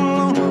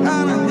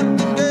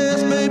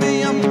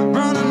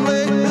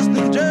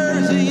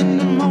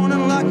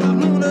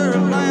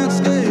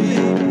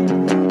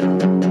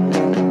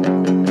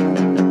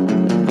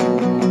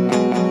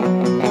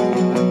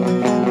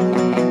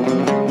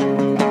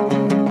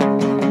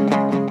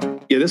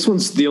 Yeah, this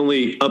one's the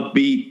only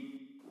upbeat,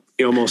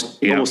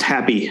 almost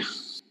happy.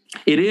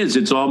 It is.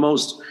 It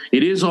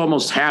is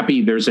almost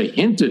happy. There's a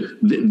hint.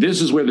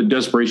 This is where the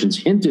desperation's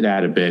hinted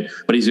at a bit,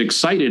 but he's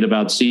excited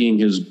about seeing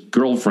his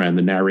girlfriend,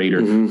 the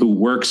narrator, who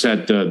works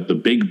at the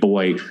Big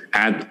Boy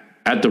at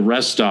the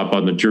rest stop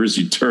on the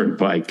Jersey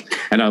Turnpike.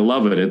 And I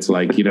love it. It's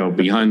like,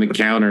 behind the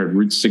counter at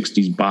Route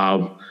 60's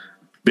Bob,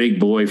 Big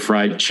Boy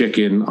fried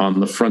chicken on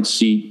the front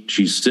seat.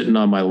 She's sitting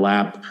on my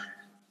lap.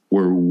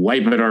 We're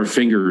wiping our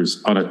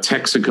fingers on a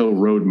Texaco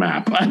road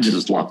map. I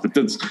just love it.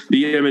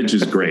 The image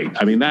is great.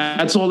 I mean,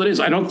 that's all it is.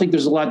 I don't think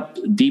there's a lot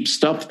of deep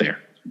stuff there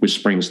with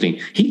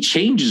Springsteen. He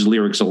changes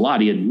lyrics a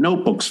lot. He had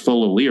notebooks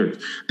full of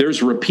lyrics.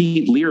 There's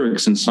repeat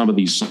lyrics in some of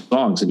these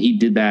songs, and he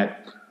did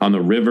that on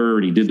the River,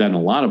 and he did that in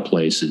a lot of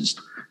places.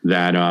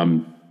 That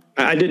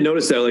I did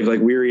notice that,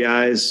 like Weary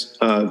Eyes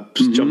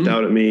jumped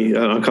out at me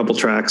on a couple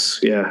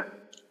tracks. Yeah.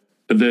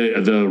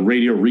 The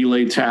radio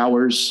relay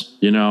towers,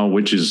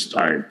 which is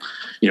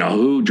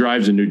who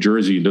drives in New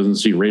Jersey doesn't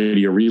see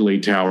radio relay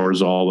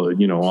towers all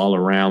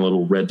around,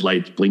 little red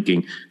lights blinking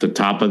at the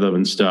top of them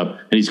and stuff.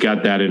 And he's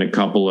got that in a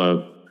couple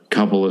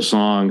of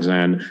songs.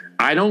 And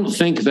I don't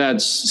think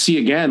that's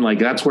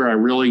where I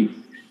really,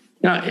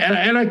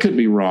 and I could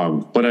be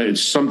wrong, but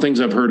some things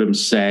I've heard him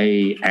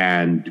say,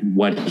 and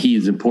what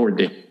he's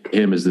important to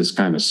him is this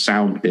kind of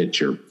sound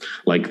picture,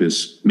 like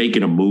this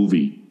making a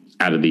movie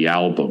out of the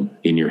album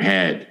in your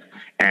head.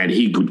 And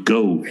he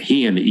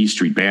and the E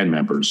Street Band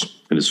members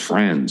and his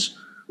friends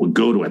would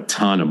go to a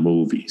ton of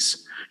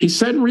movies. He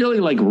said really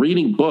like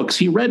reading books.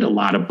 He read a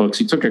lot of books.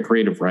 He took a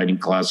creative writing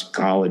class at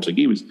college. Like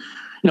he was,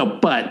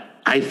 but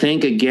I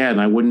think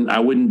again, I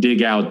wouldn't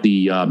dig out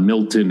the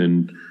Milton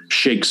and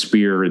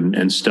Shakespeare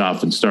and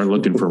stuff and start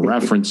looking for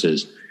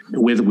references.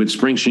 With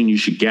Springsteen, you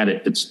should get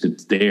it.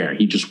 It's there.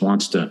 He just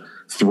wants to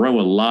throw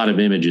a lot of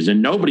images,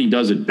 and nobody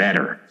does it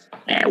better.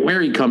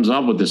 Where he comes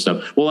up with this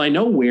stuff. Well, I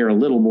know where a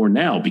little more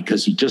now,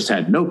 because he just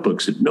had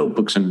notebooks and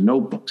notebooks and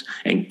notebooks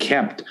and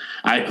kept.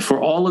 For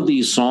all of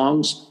these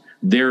songs,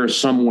 there's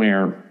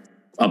somewhere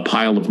a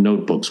pile of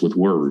notebooks with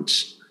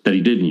words that he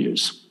didn't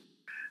use.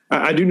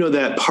 I do know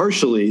that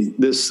partially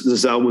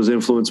this album was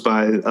influenced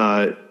by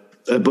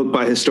a book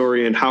by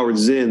historian Howard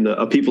Zinn,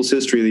 A People's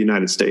History of the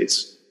United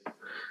States.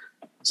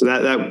 So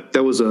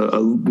that was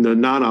a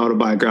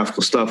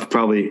non-autobiographical stuff,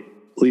 probably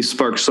at least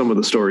sparked some of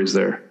the stories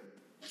there.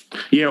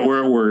 Yeah,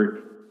 or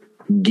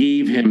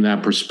gave him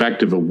that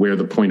perspective of where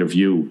the point of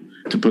view,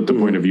 to put the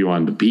point of view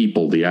on the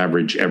people, the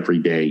average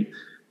everyday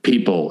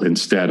people,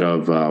 instead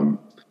of,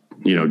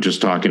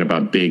 just talking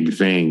about big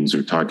things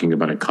or talking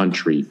about a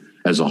country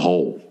as a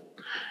whole,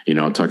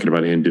 talking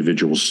about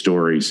individual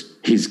stories.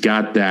 He's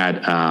got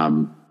that,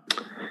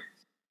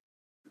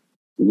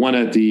 one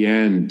at the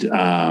end,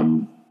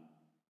 The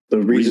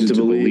Reason to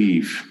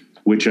Believe,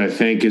 which I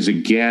think is,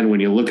 again, when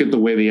you look at the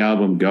way the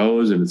album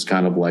goes, and it's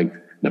kind of like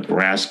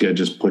Nebraska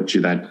just puts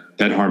you that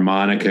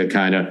harmonica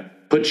kind of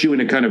puts you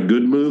in a kind of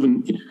good mood.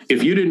 And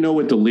if you didn't know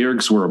what the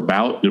lyrics were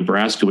about,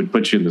 Nebraska would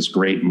put you in this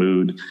great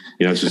mood.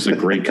 You know, it's just a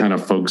great kind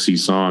of folksy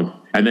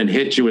song. And then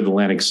hit you with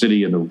Atlantic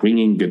City and the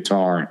ringing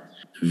guitar,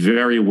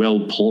 very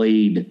well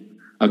played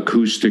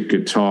acoustic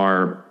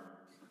guitar.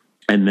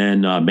 And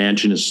then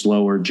Mansion is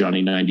slower,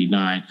 Johnny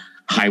 99,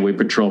 Highway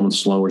Patrolman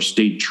slower,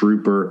 State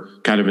Trooper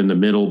kind of in the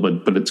middle,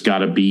 but it's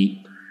got a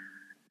beat.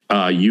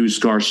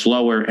 Used Car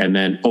slower, and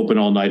then Open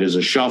All Night is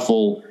a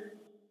shuffle.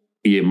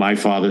 Yeah, My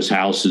Father's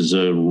House is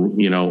a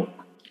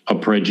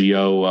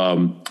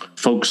Pregio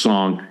folk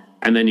song,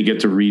 and then you get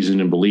to Reason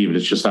and Believe. And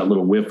it's just that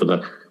little whiff of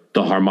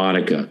the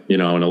harmonica,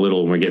 and a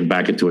little. We're getting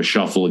back into a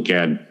shuffle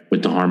again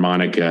with the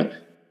harmonica,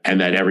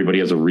 and that everybody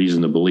has a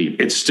reason to believe.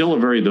 It's still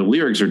the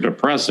lyrics are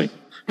depressing,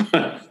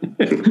 but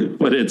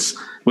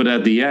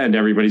at the end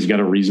everybody's got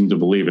a reason to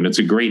believe, and it's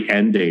a great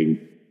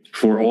ending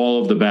for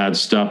all of the bad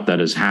stuff that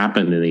has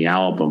happened in the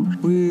album.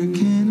 Where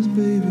can this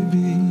baby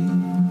be?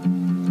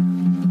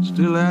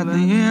 Still at the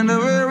end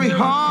of every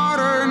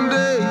hard-earned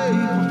day,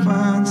 people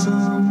find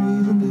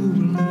some reason to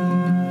believe.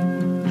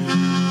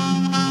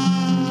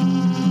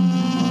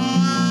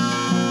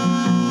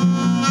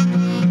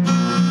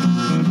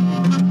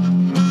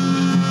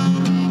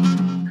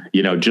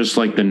 Just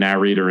like the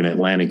narrator in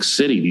Atlantic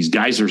City, these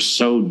guys are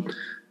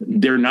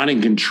they're not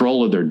in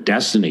control of their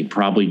destiny,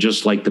 probably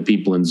just like the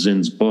people in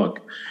Zinn's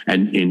book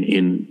and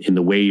in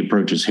the way he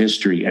approaches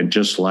history. And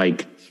just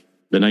like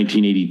the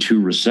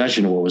 1982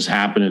 recession and what was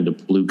happening to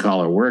blue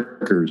collar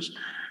workers,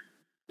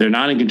 they're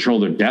not in control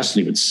of their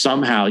destiny, but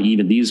somehow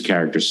even these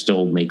characters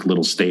still make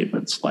little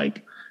statements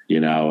like,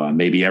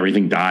 maybe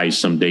everything dies,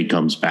 someday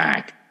comes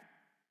back.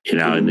 In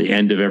the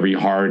end of every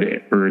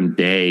hard earned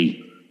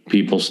day,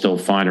 people still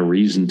find a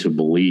reason to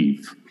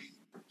believe.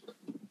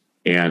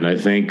 And I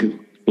think,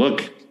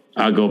 look,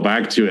 I'll go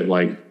back to it.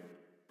 Like,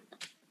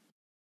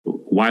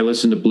 why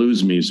listen to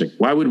blues music?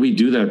 Why would we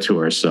do that to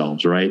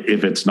ourselves, right?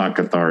 If it's not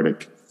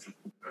cathartic.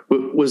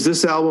 Was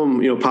this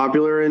album,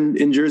 popular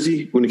in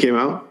Jersey when it came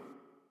out?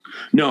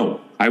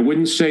 No, I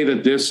wouldn't say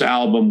that this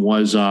album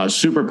was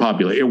super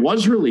popular. It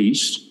was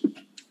released,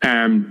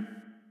 and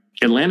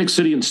Atlantic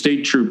City and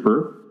State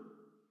Trooper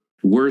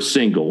were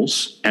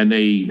singles, and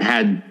they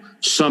had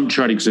some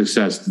charting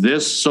success.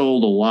 This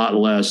sold a lot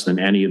less than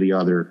any of the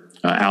other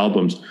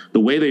albums. The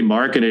way they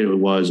marketed it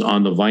was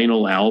on the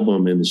vinyl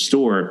album in the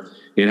store,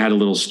 it had a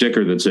little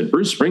sticker that said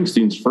Bruce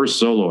Springsteen's first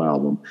solo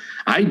album.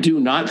 I do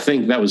not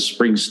think that was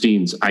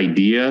Springsteen's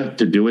idea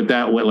to do it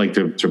that way, like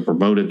to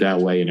promote it that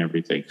way and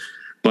everything.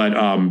 But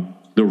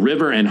The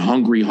River and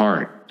Hungry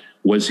Heart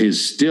was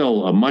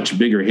still a much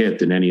bigger hit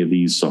than any of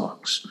these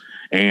songs.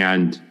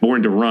 And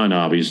Born to Run,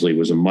 obviously,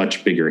 was a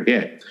much bigger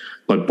hit.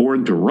 But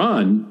Born to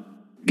Run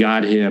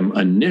got him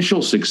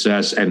initial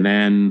success, and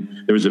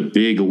then there was a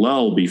big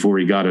lull before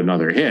he got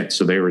another hit.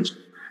 So they were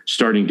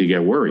starting to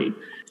get worried.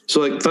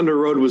 So like Thunder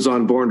Road was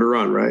on Born to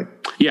Run, right?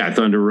 Yeah,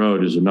 Thunder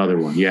Road is another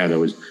one. Yeah,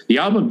 the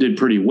album did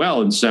pretty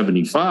well in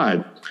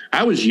 75.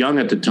 I was young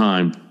at the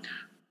time,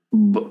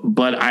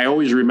 but I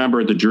always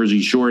remember at the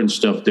Jersey Shore and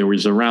stuff, there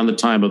was around the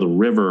time of The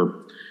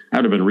River, I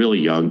would have been really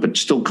young, but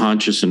still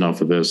conscious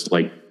enough of this,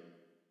 like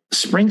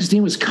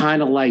Springsteen was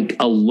kind of like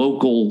a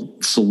local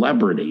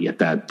celebrity at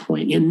that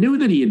point. You knew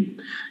that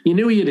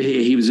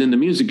he was in the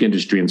music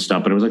industry and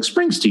stuff, but it was like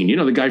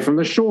Springsteen, the guy from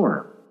the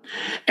shore.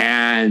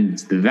 And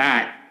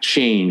that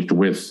changed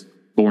with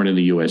Born in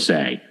the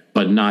USA,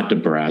 but not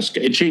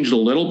Nebraska. It changed a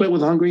little bit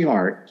with Hungry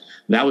Heart.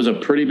 That was a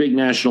pretty big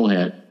national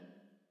hit.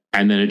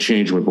 And then it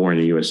changed with Born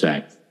in the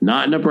USA.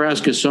 Not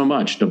Nebraska so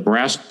much.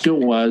 Nebraska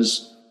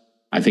was,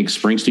 I think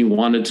Springsteen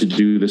wanted to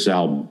do this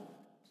album.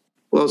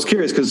 Well, I was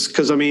curious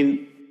because I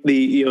mean,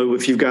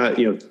 if you've got,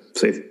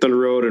 say Thunder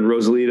Road and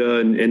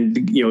Rosalita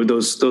and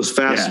those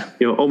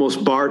fast,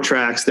 almost bar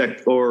tracks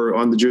or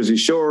on the Jersey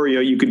Shore,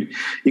 you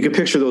could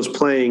picture those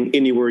playing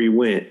anywhere you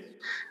went.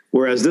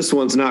 Whereas this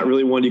one's not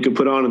really one you can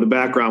put on in the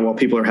background while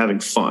people are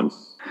having fun.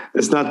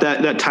 It's not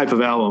that type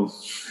of album.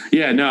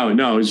 Yeah,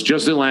 no, it's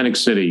just Atlantic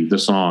City, the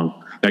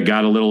song that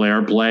got a little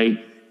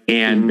airplay,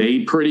 and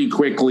they pretty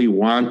quickly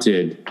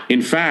wanted,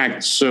 in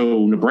fact,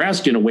 so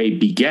Nebraska in a way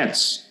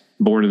begets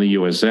Born in the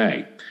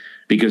USA.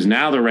 Because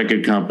now the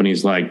record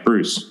company's like,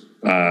 Bruce,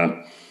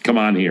 come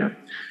on here.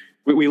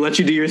 We let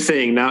you do your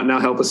thing.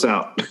 Now help us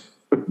out.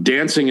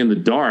 Dancing in the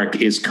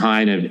Dark is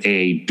kind of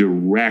a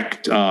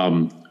direct.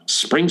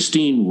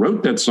 Springsteen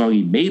wrote that song.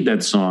 He made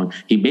that song.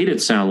 He made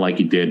it sound like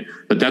he did.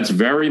 But that's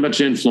very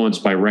much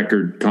influenced by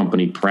record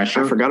company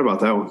pressure. I forgot about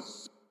that one.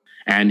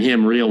 And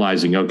him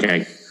realizing,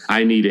 okay,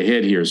 I need a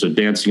hit here. So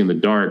Dancing in the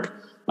Dark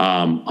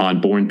on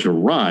Born to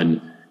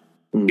Run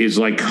is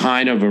like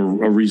kind of a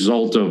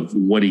result of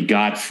what he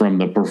got from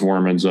the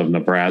performance of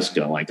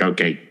Nebraska. Like,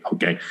 okay.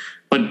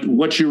 But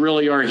what you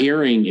really are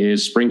hearing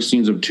is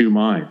Springsteen's of two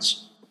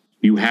minds.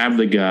 You have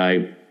the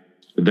guy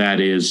that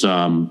is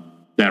that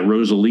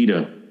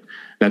Rosalita,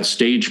 that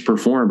stage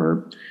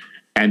performer,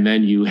 And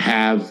then you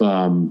have,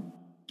 and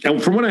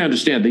from what I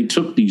understand, they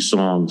took these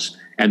songs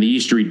and the E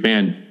Street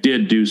Band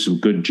did do some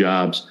good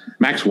jobs.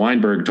 Max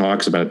Weinberg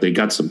talks about it. They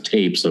got some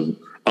tapes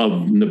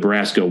of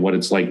Nebraska, what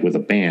it's like with a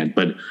band.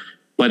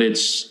 But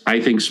it's, I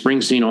think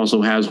Springsteen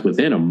also has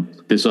within him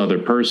this other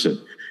person.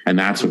 And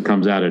that's what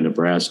comes out of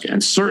Nebraska.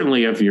 And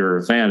certainly if you're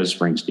a fan of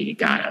Springsteen,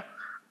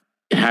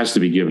 it has to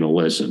be given a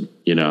listen.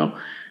 You know,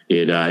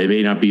 it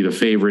may not be the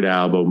favorite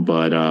album,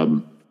 but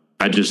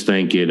I just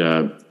think it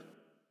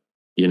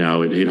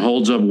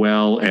holds up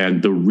well.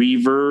 And the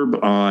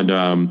reverb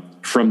on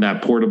from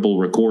that portable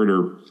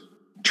recorder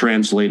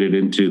translated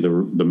into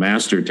the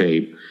master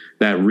tape,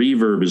 that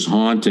reverb is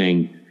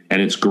haunting,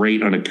 and it's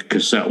great on a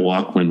cassette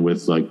Walkman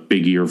with like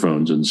big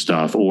earphones and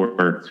stuff,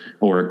 or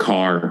a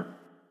car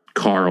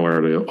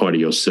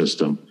audio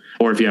system,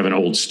 or if you have an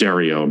old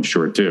stereo, I'm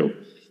sure too.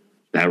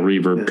 That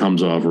reverb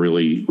comes off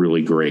really,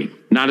 really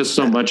great. Not as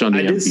so much on the.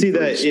 I did MP3s. see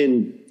that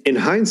in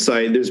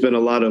hindsight. There's been a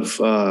lot of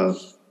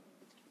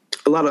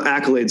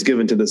accolades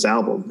given to this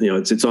album. You know,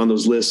 it's on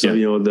those lists of,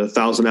 you know, the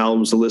 1,000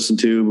 albums to listen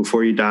to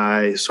before you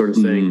die sort of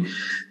thing.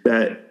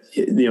 That,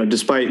 you know,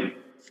 despite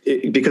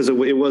because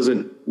it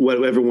wasn't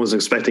what everyone was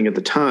expecting at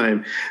the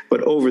time,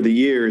 but over the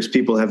years,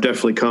 people have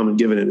definitely come and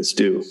given it its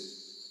due.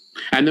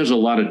 And there's a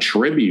lot of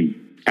tribute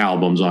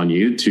albums on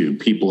YouTube.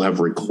 People have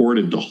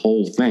recorded the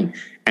whole thing,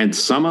 and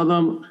some of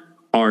them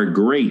are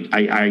great.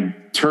 I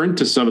turned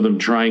to some of them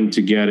trying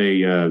to get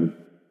a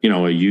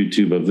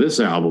YouTube of this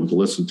album to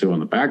listen to on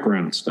the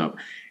background and stuff.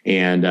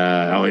 And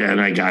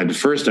at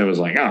first I was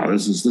like, oh,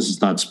 this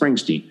is not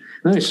Springsteen.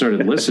 And then I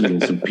started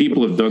listening. Some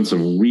people have done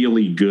some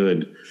really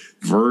good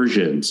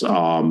versions,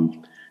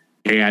 adding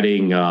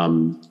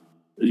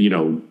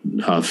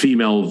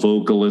female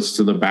vocalists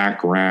to the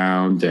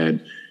background,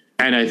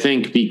 and I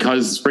think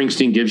because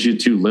Springsteen gives you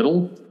too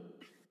little,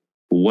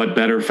 what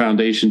better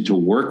foundation to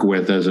work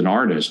with as an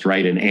artist,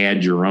 right? And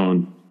add your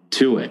own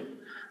to it.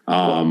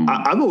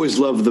 I've always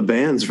loved the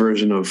band's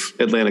version of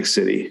Atlantic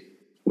City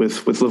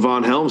with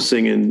Levon Helms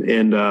singing,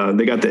 and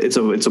they got it's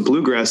a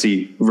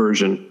bluegrassy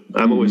version.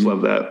 I've always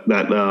loved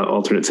that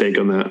alternate take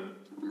on that.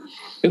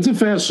 It's a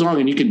fast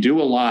song, and you can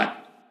do a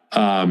lot.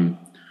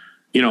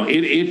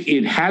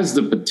 It has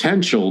the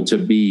potential to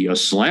be a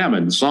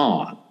slamming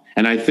song.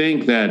 And I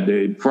think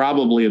that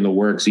probably in the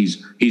works,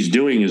 he's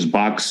doing his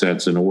box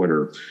sets in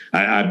order.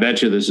 I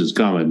bet you this is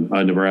coming.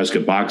 A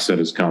Nebraska box set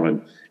is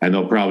coming, and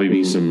there'll probably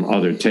be some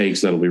other takes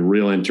that'll be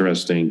real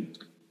interesting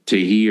to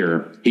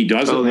hear. He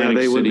does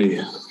Atlantic City.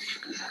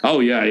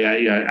 Oh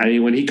yeah. I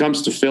mean, when he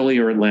comes to Philly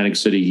or Atlantic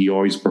City, he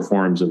always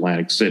performs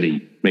Atlantic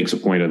City. Makes a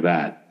point of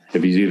that.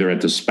 If he's either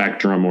at the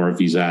Spectrum or if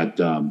he's at,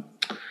 I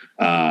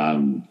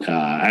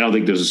don't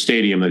think there's a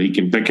stadium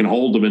that can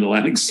hold him in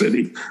Atlantic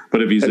City.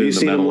 But if he's in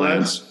the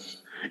Meadowlands.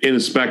 In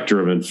the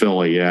Spectrum in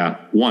Philly,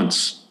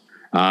 once.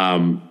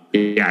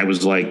 It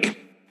was like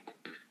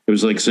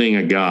seeing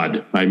a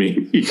god. I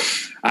mean,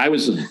 I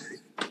was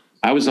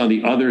on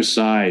the other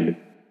side,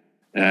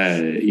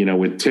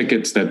 with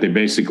tickets that they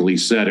basically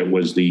said it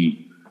was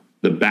the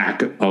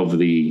back of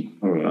the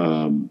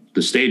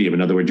stadium.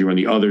 In other words, you were on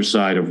the other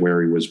side of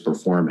where he was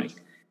performing,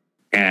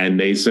 and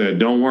they said,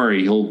 "Don't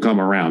worry, he'll come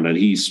around," and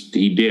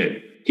he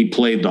did. He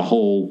played the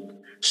whole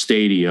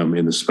stadium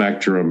in the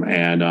Spectrum,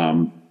 and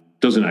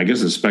I guess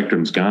the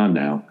Spectrum's gone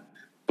now,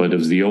 but it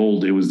was the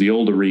old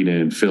arena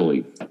in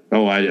Philly.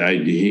 Oh,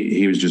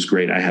 he was just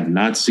great. I have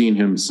not seen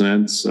him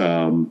since,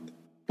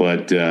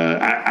 but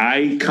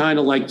I kind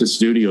of like the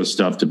studio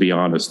stuff, to be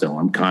honest, though.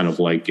 I'm kind of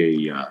like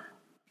I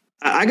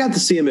got to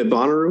see him at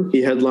Bonnaroo.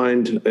 He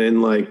headlined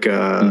in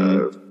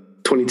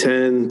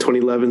 2010,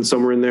 2011,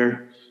 somewhere in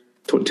there,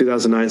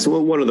 2009. So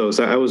one of those.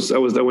 I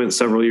went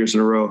several years in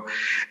a row,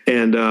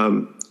 and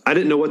I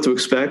didn't know what to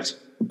expect.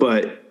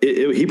 But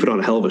he put on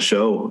a hell of a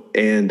show,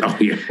 and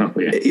you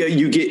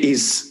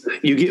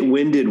get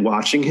winded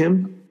watching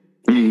him.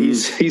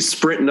 Mm-hmm. He's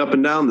sprinting up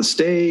and down the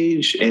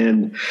stage,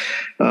 and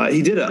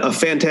he did a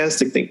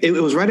fantastic thing. It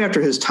was right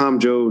after his Tom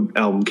Joad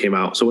album came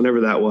out, so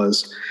whenever that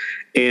was,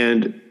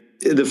 and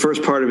the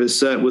first part of his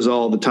set was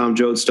all the Tom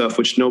Joad stuff,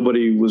 which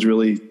nobody was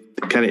really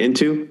kind of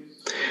into.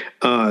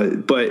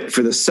 But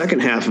for the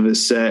second half of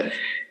his set,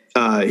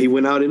 he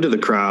went out into the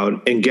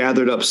crowd and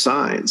gathered up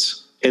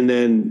signs, and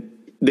then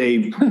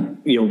they,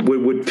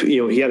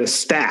 he had a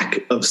stack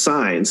of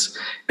signs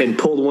and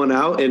pulled one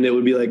out, and it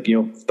would be like,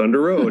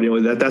 Thunder Road,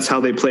 that's how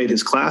they played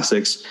his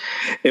classics.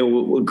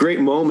 And a great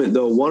moment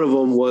though, one of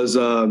them was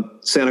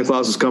Santa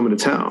Claus is Coming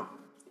to Town.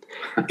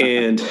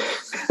 And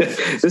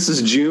this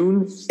is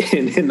June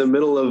in the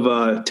middle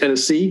of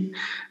Tennessee.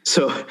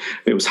 So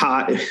it was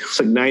hot. It was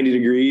like 90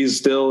 degrees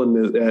still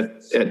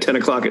at 10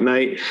 o'clock at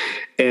night.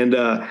 And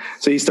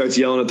so he starts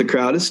yelling at the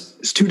crowd,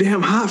 it's too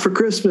damn hot for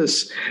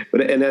Christmas.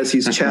 And as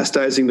he's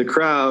chastising the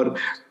crowd,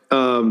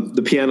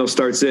 the piano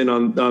starts in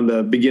on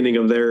the beginning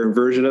of their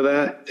version of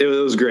that. It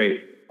was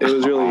great. It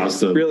was really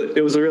awesome.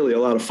 It was really a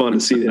lot of fun to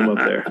see him up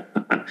there.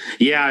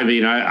 Yeah, I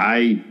mean,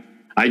 I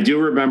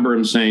do remember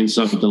him saying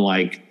something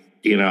like,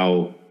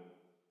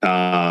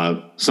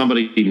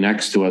 somebody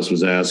next to us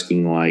was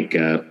asking, like,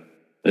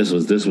 This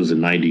was in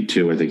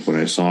 '92, I think, when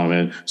I saw him.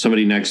 And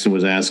somebody next to him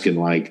was asking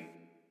like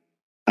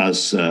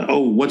us,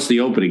 what's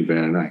the opening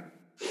band?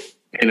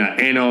 And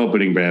ain't no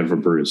opening band for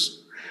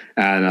Bruce.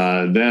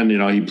 And then,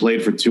 he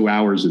played for 2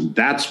 hours, and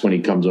that's when he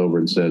comes over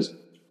and says,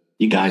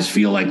 you guys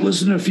feel like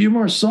listening to a few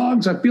more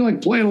songs? I feel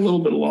like playing a little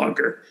bit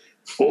longer.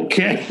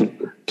 Okay.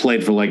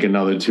 Played for like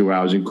another 2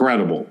 hours.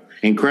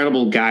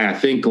 Incredible guy. I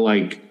think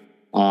like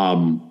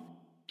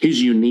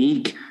he's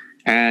unique,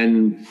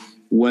 and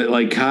what's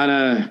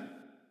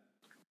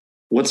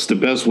the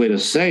best way to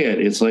say it?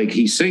 It's like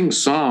he sings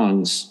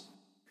songs.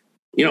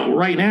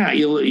 Right now,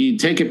 you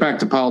take it back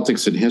to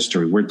politics and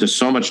history, where there's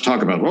so much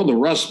talk about, the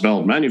Rust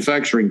Belt,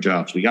 manufacturing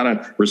jobs. We got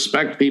to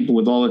respect people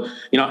with all the,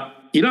 you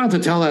don't have to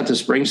tell that to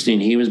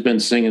Springsteen. He has been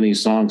singing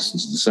these songs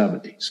since the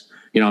 70s.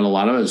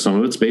 And some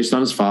of it's based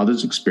on his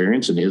father's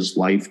experience and his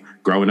life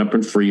growing up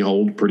in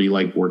Freehold, pretty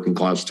like working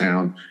class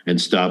town and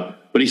stuff.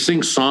 But he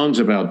sings songs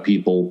about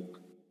people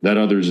that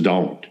others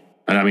don't.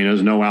 And I mean,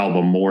 there's no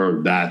album more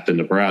of that than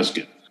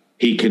Nebraska.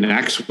 He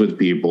connects with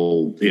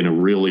people in a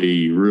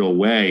really real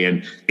way.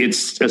 And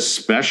it's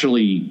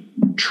especially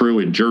true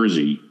in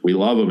Jersey. We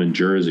love him in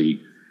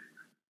Jersey.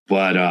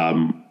 But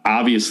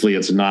obviously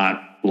it's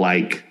not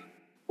like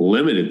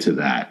limited to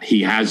that.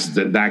 He has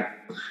that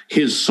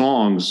his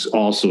songs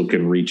also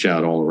can reach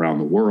out all around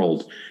the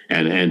world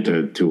and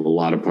to a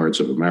lot of parts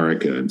of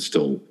America and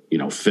still,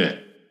 fit.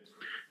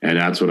 And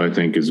that's what I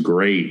think is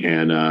great.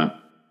 And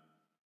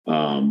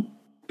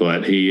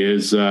but he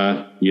is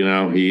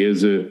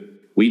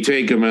we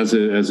take him as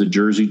a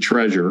Jersey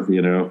treasure,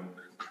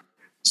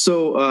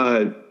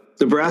 So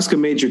Nebraska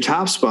made your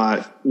top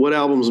spot. What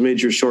albums made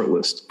your short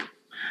list?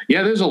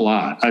 Yeah, there's a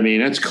lot. I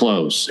mean, it's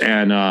close.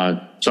 And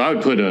so I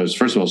would put,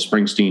 first of all,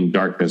 Springsteen,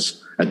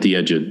 Darkness at the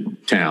Edge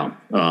of Town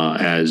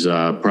as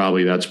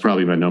that's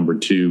probably my number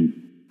 2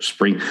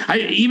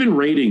 even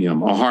rating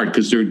them hard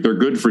because they're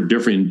good for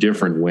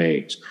different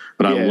ways.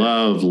 But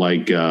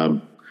yeah.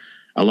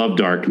 I love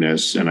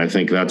Darkness, and I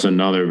think that's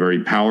another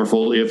very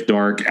powerful, if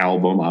dark,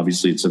 album.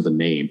 Obviously, it's in the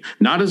name.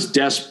 Not as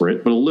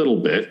desperate, but a little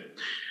bit.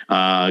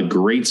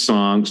 Great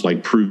songs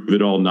like Prove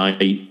It All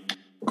Night.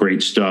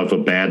 Great stuff.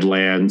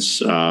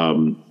 Badlands.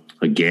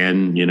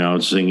 Again,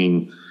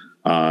 singing.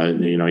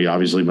 You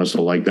obviously must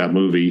have liked that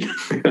movie.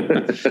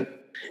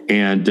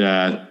 And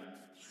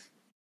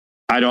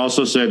I'd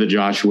also say the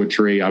Joshua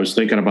Tree. I was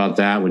thinking about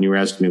that when you were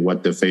asking me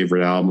what the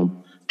favorite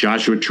album.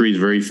 Joshua Tree is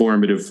very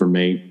formative for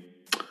me.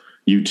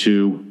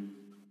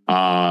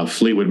 U2,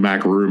 Fleetwood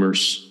Mac,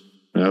 Rumors.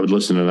 I would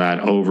listen to that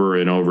over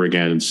and over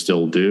again and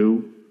still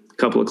do. A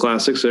couple of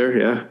classics there,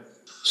 yeah.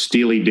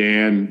 Steely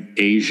Dan,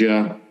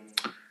 Asia,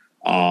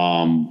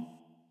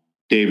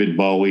 David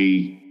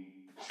Bowie,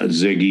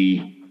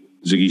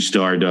 Ziggy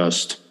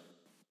Stardust.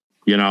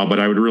 But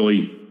I would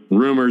really,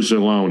 Rumors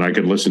alone I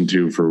could listen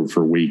to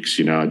for weeks,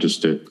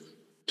 just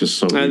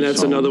so. And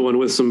that's another one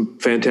with some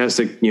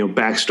fantastic,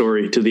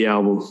 backstory to the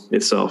album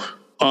itself.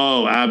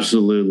 Oh,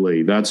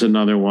 absolutely. That's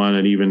another one.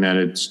 And even that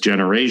it's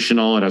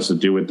generational. It has to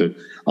do with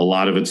a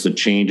lot of it's the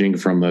changing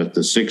from the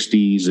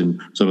 60s and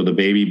some of the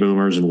baby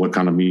boomers and what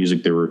kind of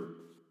music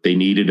they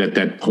needed at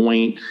that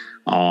point.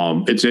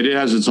 It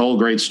has its whole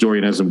great story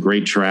and has some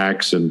great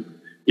tracks. And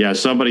yeah,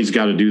 somebody's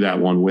got to do that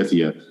one with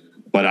you.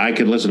 But I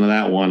could listen to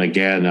that one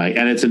again.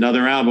 And it's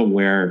another album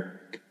where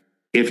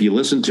if you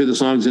listen to the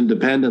songs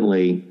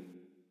independently,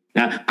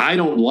 now I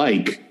don't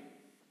like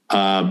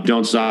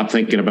Don't Stop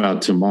Thinking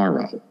About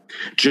Tomorrow.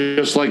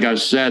 Just like I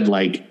said,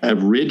 like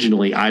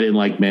originally I didn't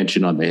like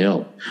Mansion on the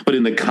Hill, but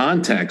in the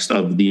context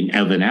of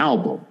an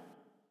album,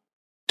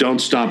 Don't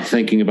Stop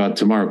Thinking About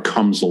Tomorrow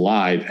comes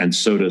alive, and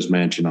so does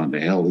Mansion on the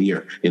Hill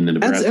here in the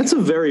Nebraska. That's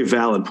a very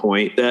valid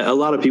point that a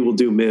lot of people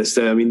do miss.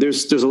 I mean,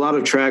 there's a lot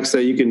of tracks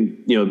that you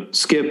can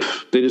skip.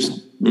 They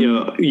just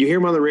you hear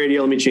them on the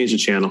radio. Let me change the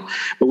channel.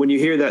 But when you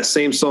hear that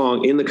same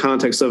song in the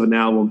context of an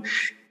album,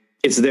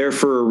 it's there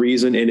for a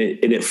reason, and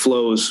it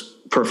flows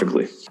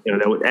perfectly,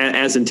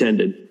 as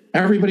intended.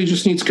 Everybody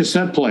just needs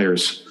cassette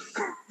players.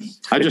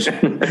 We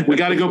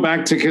got to go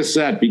back to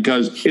cassette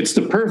because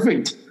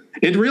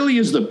it really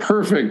is the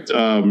perfect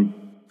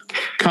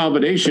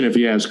combination, if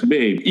you ask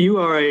me. You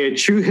are a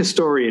true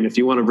historian if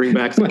you want to bring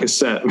back the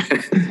cassette.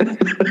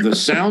 The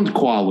sound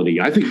quality,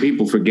 I think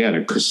people forget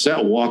a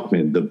cassette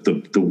Walkman,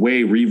 the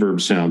way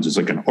reverb sounds is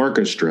like an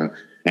orchestra,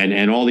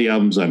 and all the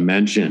albums I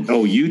mentioned.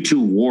 Oh, U2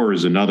 War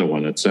is another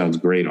one that sounds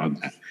great on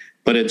that.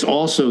 But it's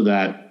also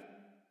that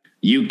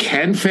you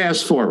can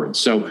fast forward.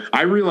 So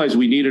I realize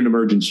we need an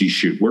emergency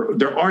shoot.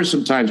 There are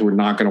some times we're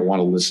not going to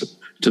want to listen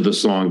to the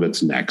song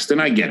that's next.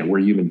 And I get it. We're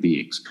human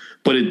beings.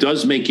 But it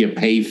does make you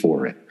pay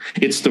for it.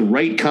 It's the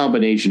right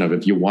combination of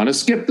if you want to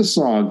skip the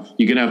song,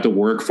 you're going to have to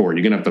work for it.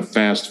 You're going to have to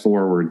fast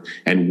forward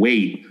and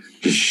wait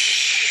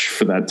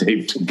for that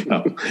tape to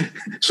go.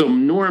 So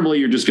normally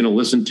you're just going to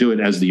listen to it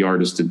as the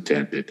artist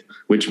intended,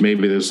 which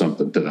maybe there's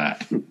something to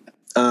that.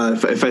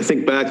 If I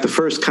think back, the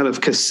first kind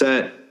of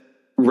cassette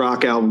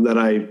rock album that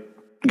I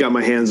got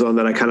my hands on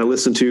that I kind of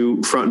listened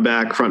to front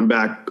and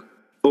back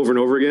over and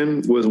over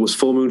again was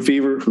Full Moon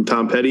Fever from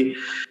Tom Petty.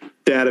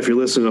 Dad, if you're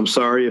listening, I'm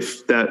sorry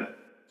if that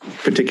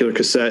particular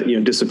cassette,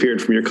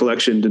 disappeared from your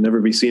collection to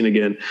never be seen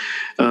again.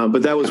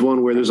 But that was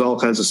one where there's all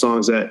kinds of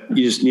songs that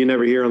you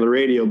never hear on the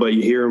radio, but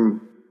you hear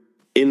them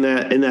in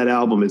that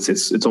album.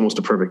 It's almost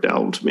a perfect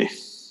album to me.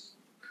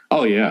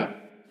 Oh yeah.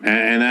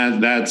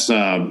 And that's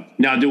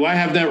now, do I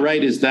have that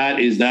right? Is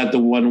that the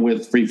one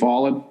with Free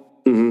Fallin'?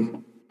 Mm-hmm.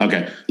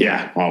 Okay.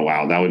 Yeah. Oh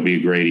wow. That would be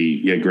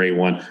a great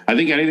one. I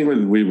think anything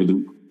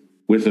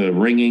with a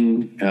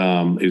ringing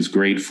is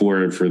great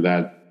for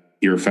that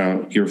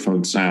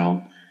earphone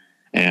sound.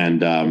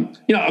 And,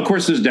 of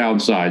course there's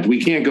downsides.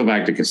 We can't go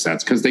back to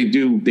cassettes because they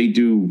do,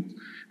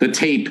 the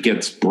tape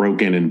gets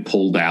broken and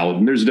pulled out,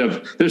 and there's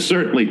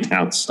certainly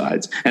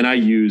downsides. And I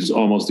use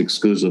almost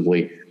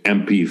exclusively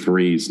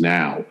MP3s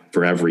now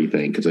for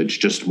everything because it's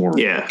just more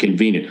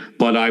convenient.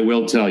 But I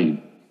will tell you,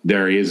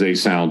 there is a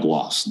sound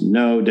loss.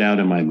 No doubt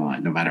in my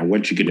mind. No matter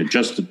what you can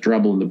adjust the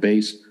treble and the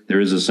bass, there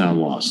is a sound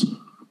loss.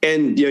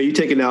 And you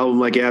take an album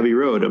like Abbey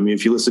Road. I mean,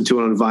 if you listen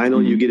to it on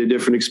vinyl, you get a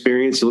different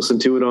experience. You listen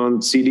to it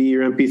on CD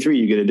or MP3,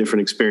 you get a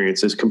different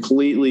experience. It's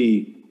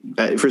completely,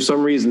 for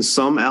some reason,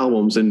 some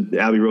albums, and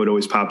Abbey Road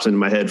always pops into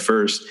my head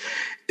first,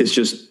 it's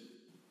just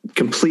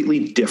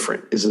completely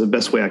different. Is the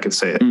best way I could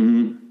say it.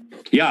 Mm-hmm.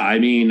 Yeah, I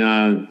mean,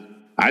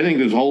 I think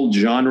this whole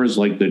genres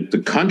like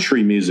the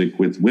country music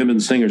with women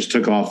singers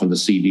took off when the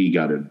CD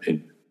got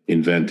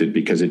invented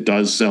because it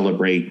does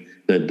celebrate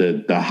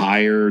the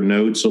higher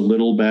notes a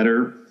little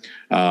better.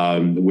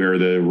 Where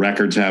the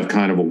records have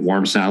kind of a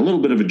warm sound, a little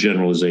bit of a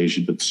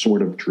generalization, but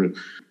sort of true.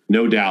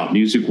 No doubt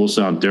music will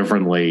sound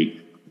differently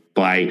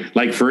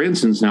for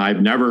instance, now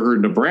I've never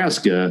heard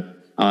Nebraska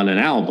on an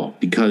album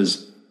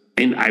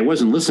and I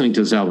wasn't listening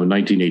to this album in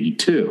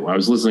 1982. I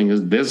was listening to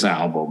this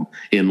album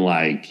in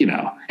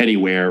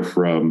anywhere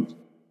from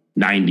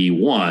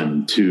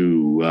 91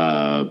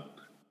 to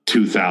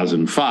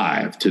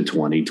 2005 to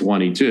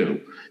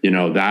 2022.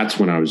 That's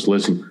when I was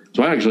listening.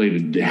 So I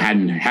actually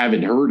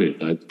haven't heard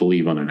it, I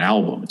believe, on an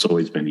album. It's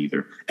always been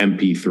either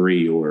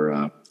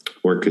MP3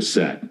 or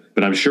cassette.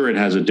 But I'm sure it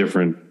has a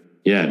different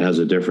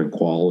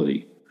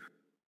quality.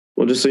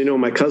 Well, just so you know,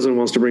 my cousin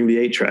wants to bring the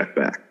 8-track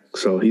back.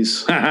 So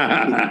he'll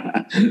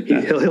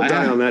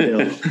die on that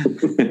hill.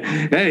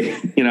 Hey,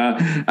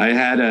 I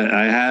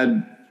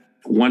had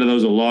one of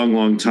those a long,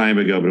 long time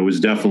ago, but it was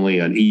definitely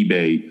an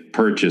eBay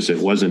purchase. It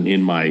wasn't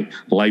in my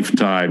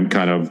lifetime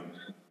kind of.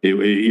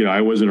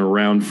 I wasn't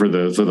around for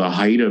the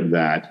height of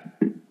that.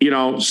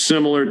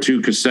 Similar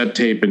to cassette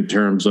tape in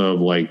terms of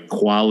like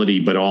quality,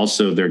 but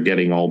also they're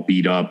getting all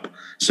beat up.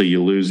 So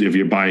you lose if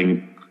you're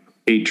buying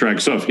 8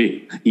 tracks off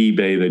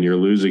eBay, then you're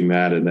losing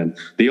that. And then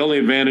the only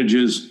advantage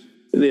is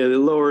the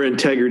lower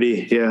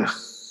integrity. Yeah.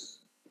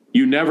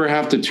 You never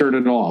have to turn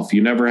it off.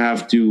 You never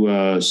have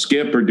to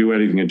skip or do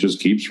anything. It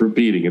just keeps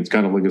repeating. It's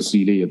kind of like a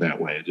CD in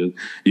that way.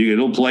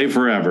 It'll play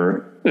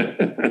forever.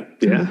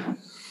 Yeah.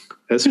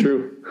 That's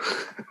true.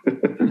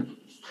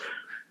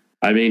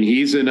 I mean,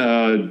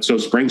 so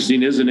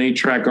Springsteen is an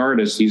 8-track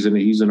artist. He's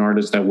an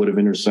artist that would have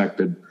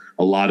intersected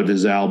a lot of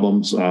his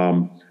albums.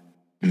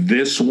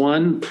 This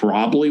one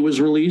probably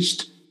was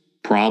released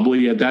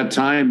probably at that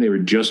time. They were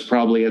just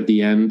probably at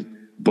the end,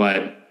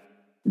 but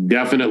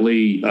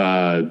definitely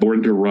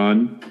Born to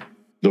Run,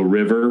 The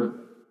River,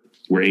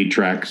 were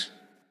 8-tracks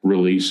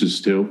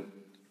releases too.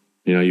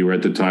 You were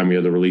at the time we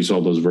had to release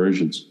all those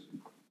versions.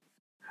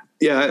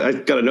 Yeah, I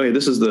got to know you.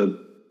 This is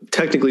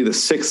technically the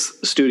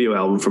 6th studio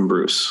album from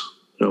Bruce.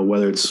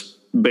 Whether it's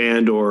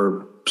band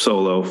or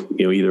solo,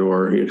 either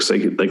or.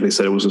 Like they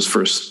said, it was his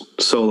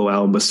first solo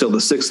album, but still the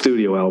 6th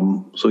studio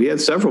album. So he had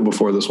several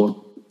before this one.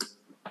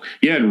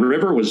 Yeah, and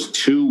River was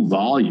 2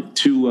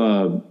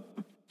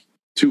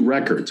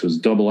 records. It was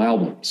a double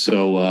album.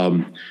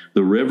 So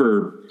the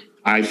River,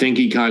 I think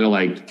he kind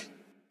of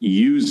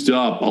used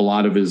up a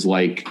lot of his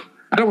I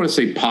don't want to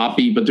say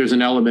poppy, but there's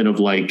an element of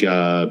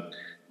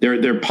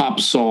they're pop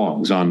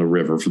songs on the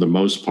River for the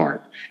most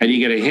part. And you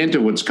get a hint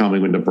of what's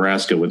coming with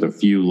Nebraska with a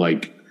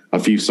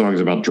few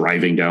songs about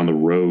driving down the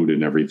road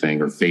and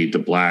everything, or Fade to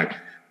Black,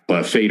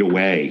 but Fade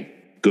Away,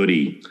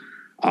 goody.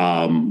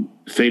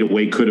 Fade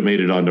Away could have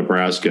made it on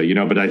Nebraska,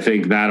 but I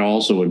think that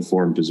also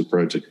informed his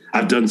approach.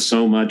 I've done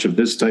so much of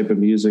this type of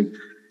music,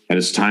 and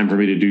it's time for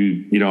me to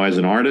do, as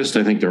an artist,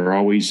 I think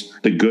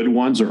the good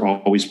ones are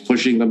always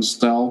pushing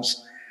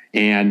themselves.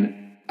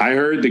 And I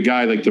heard the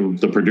guy,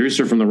 the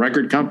producer from the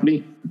record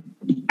company,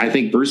 I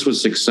think Bruce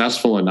was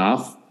successful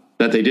enough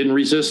that they didn't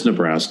resist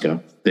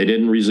Nebraska. They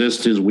didn't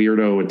resist his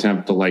weirdo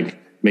attempt to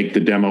make the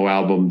demo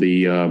album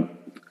make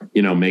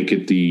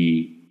it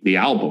the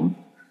album.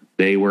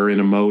 They were in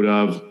a mode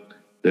of,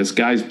 this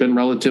guy's been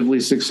relatively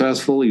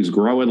successful. He's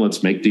growing.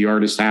 Let's make the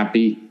artist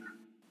happy.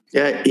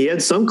 Yeah, he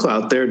had some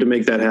clout there to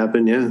make that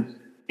happen. Yeah.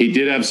 He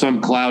did have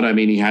some clout. I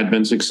mean, he had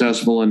been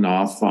successful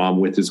enough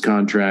with his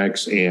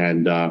contracts,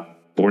 and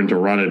Born to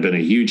Run had been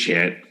a huge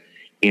hit.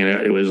 And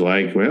it was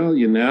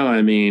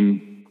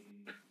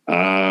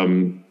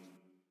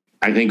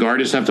I think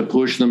artists have to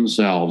push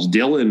themselves.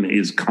 Dylan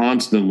is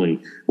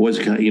constantly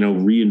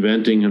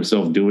reinventing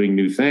himself, doing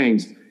new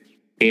things.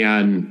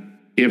 And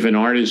if an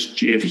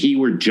artist, if he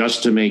were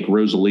just to make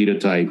Rosalita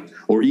type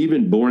or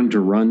even Born to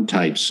Run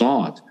type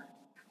songs.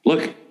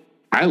 Look,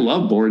 I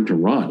love Born to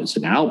Run as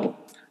an album,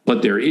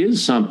 but there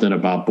is something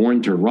about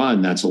Born to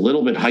Run that's a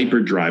little bit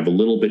hyperdrive, a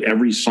little bit,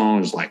 every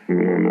song is like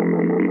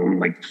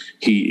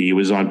he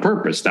was on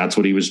purpose. That's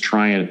what he was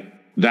trying.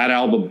 That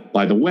album,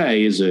 by the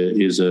way, is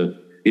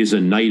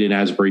a night in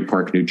Asbury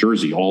Park, New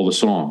Jersey. All the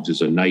songs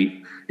is a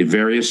night,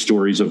 various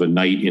stories of a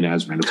night in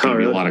Asbury. There's going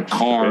to be a lot of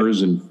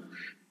cars and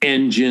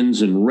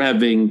engines and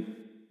revving.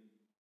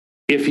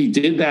 If he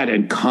did that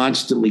and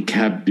constantly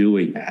kept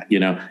doing that,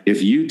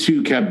 if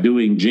U2 kept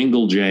doing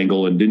Jingle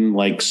Jangle and didn't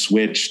like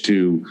switch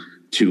to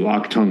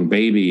Achtung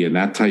Baby and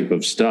that type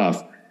of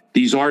stuff,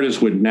 these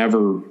artists would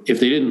never,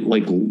 if they didn't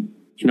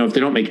if they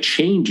don't make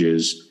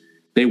changes,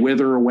 they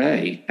wither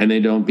away and they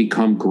don't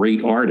become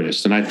great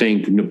artists. And I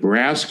think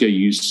Nebraska,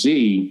 you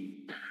see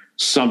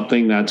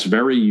something that's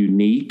very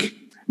unique,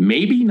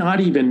 maybe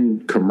not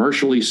even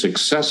commercially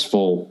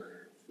successful,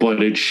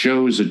 but it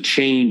shows a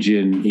change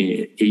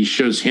it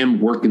shows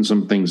him working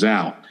some things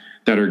out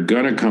that are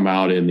going to come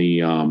out in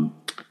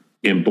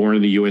Born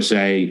in the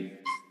USA.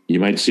 You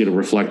might see it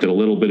reflected a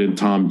little bit in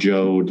Tom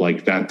Joad,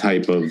 like that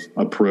type of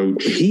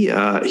approach. He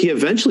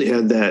eventually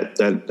had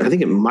that I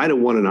think it might have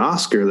won an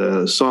Oscar,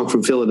 the song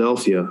from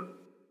Philadelphia,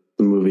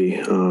 the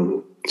movie,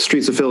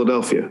 Streets of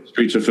Philadelphia.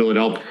 Streets of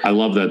Philadelphia. I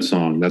love that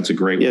song. That's a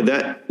great one.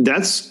 Yeah,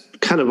 that's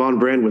kind of on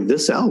brand with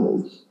this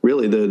album.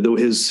 Really,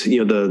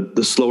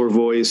 the slower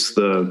voice,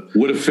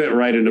 would have fit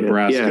right in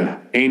Nebraska.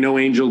 Yeah. Ain't no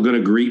angel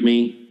gonna greet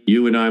me.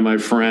 You and I, my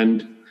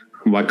friend.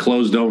 My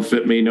clothes don't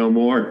fit me no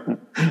more.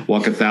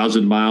 Walk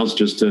 1,000 miles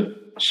just to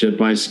shed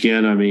my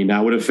skin. I mean,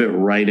 that would have fit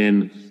right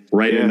in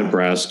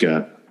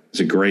Nebraska. It's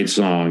a great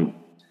song.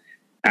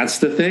 That's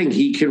the thing.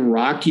 He can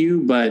rock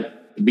you,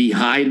 but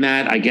behind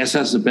that, I guess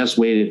that's the best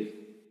way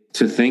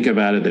to think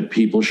about it, that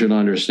people should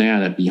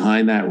understand that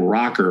behind that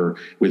rocker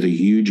with a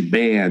huge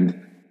band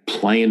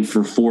playing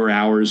for 4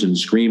 hours and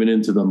screaming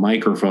into the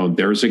microphone,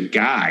 there's a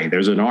guy,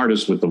 there's an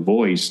artist with a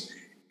voice,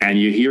 and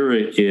you hear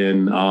it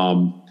in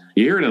a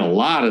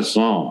lot of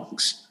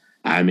songs.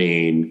 I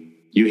mean,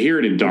 you hear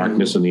it in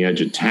Darkness on the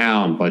Edge of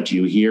Town, but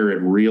you hear it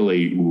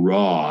really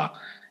raw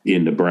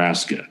in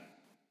Nebraska.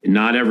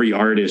 Not every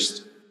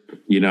artist,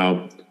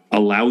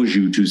 allows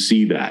you to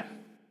see that,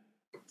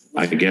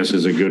 I guess,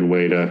 is a good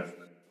way to.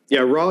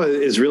 Yeah, raw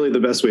is really the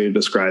best way to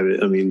describe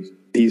it. I mean,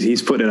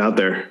 he's putting it out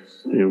there,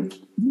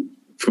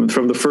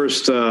 from the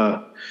first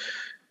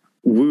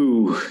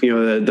Woo, I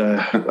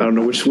don't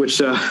know which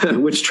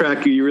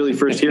track you really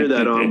first hear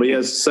that on, but he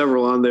has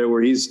several on there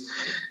where he's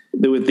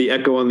with the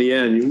echo on the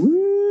end.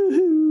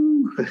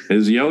 Woo!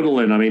 His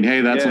yodeling. I mean,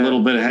 hey, that's a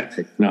little bit of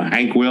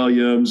Hank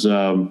Williams,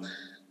 a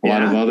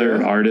lot of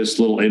other artists,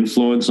 little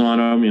influence on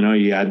him.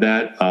 He had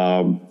that.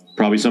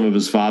 Probably some of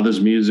his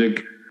father's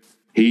music.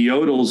 He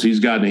yodels. He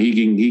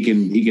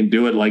can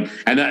do it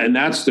and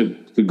that's the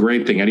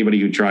great thing.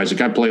 Anybody who tries,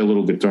 I play a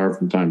little guitar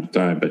from time to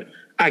time, but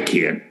I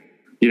can't.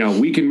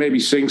 We can maybe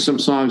sing some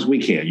songs. We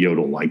can't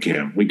yodel like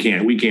him. We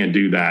can't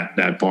do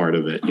that part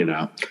of it.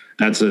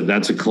 That's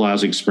a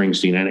classic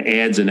Springsteen, and it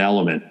adds an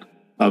element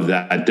of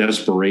that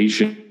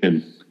desperation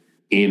in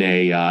and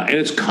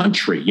it's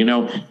country.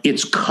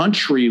 It's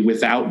country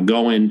without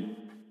going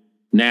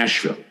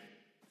Nashville.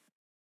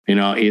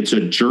 It's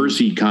a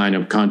Jersey kind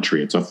of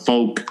country. It's a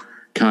folk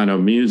kind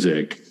of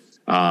music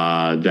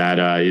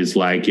that is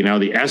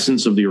the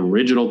essence of the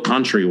original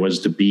country was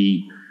to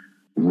be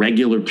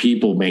regular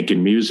people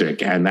making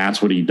music, and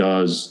that's what he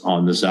does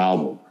on this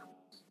album.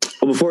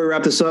 Well, before we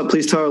wrap this up,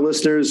 please tell our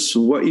listeners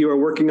what you are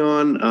working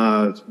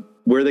on,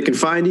 where they can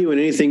find you, and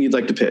anything you'd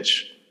like to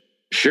pitch.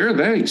 Sure,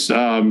 thanks.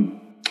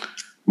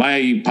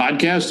 My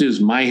podcast is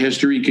My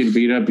History Can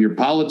Beat Up Your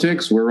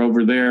Politics. We're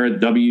over there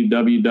at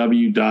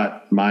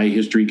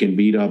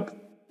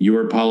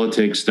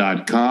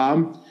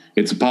www.myhistorycanbeatupyourpolitics.com.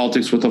 It's a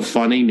politics with a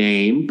funny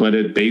name, but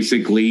it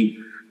basically,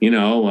 we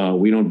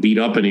don't beat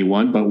up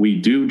anyone, but we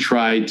do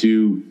try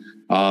to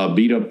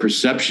beat up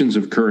perceptions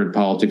of current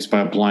politics by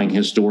applying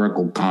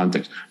historical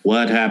context.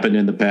 What happened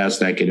in the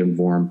past that could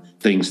inform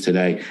things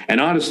today. And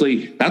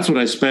honestly, that's what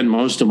I spend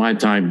most of my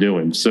time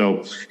doing.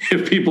 So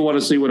if people want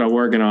to see what I'm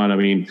working on, I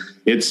mean,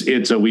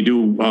 we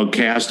do a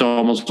cast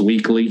almost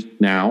weekly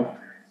now,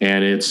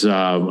 and it's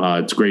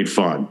great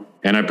fun.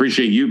 And I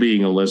appreciate you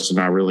being a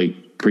listener. I really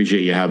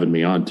appreciate you having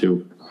me on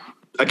too.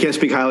 I can't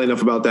speak highly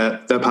enough about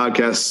that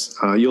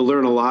podcast. You'll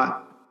learn a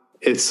lot.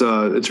 It's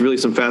really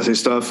some fascinating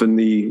stuff, and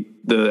the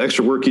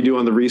extra work you do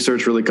on the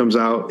research really comes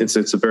out. It's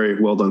a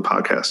very well done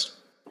podcast.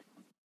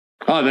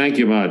 Oh, thank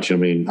you much. I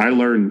mean, I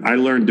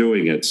learned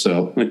doing it.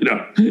 So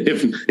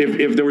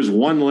if there was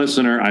one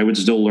listener, I would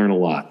still learn a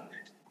lot.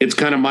 It's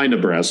kind of my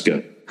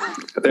Nebraska.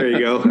 There you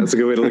go. That's a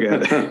good way to look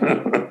at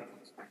it.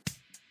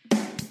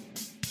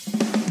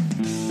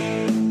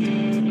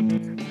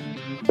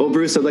 Well,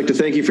 Bruce, I'd like to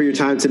thank you for your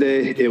time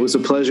today. It was a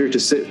pleasure to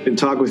sit and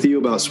talk with you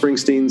about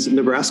Springsteen's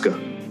Nebraska.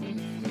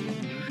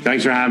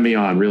 Thanks for having me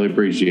on. Really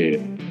appreciate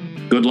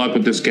it. Good luck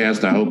with this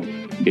cast. I hope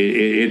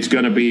it's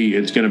going to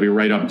be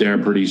right up there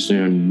pretty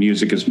soon.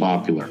 Music is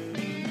popular.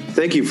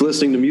 Thank you for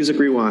listening to Music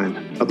Rewind,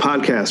 a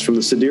podcast from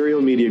the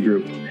Sidereal Media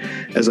Group.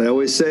 As I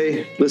always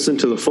say, listen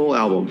to the full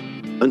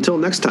album. Until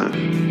next time.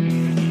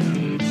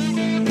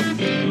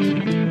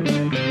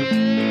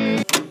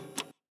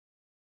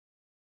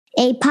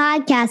 A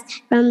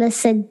podcast from the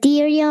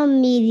Sidereal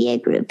Media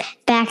Group.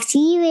 Back to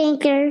you,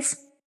 anchors.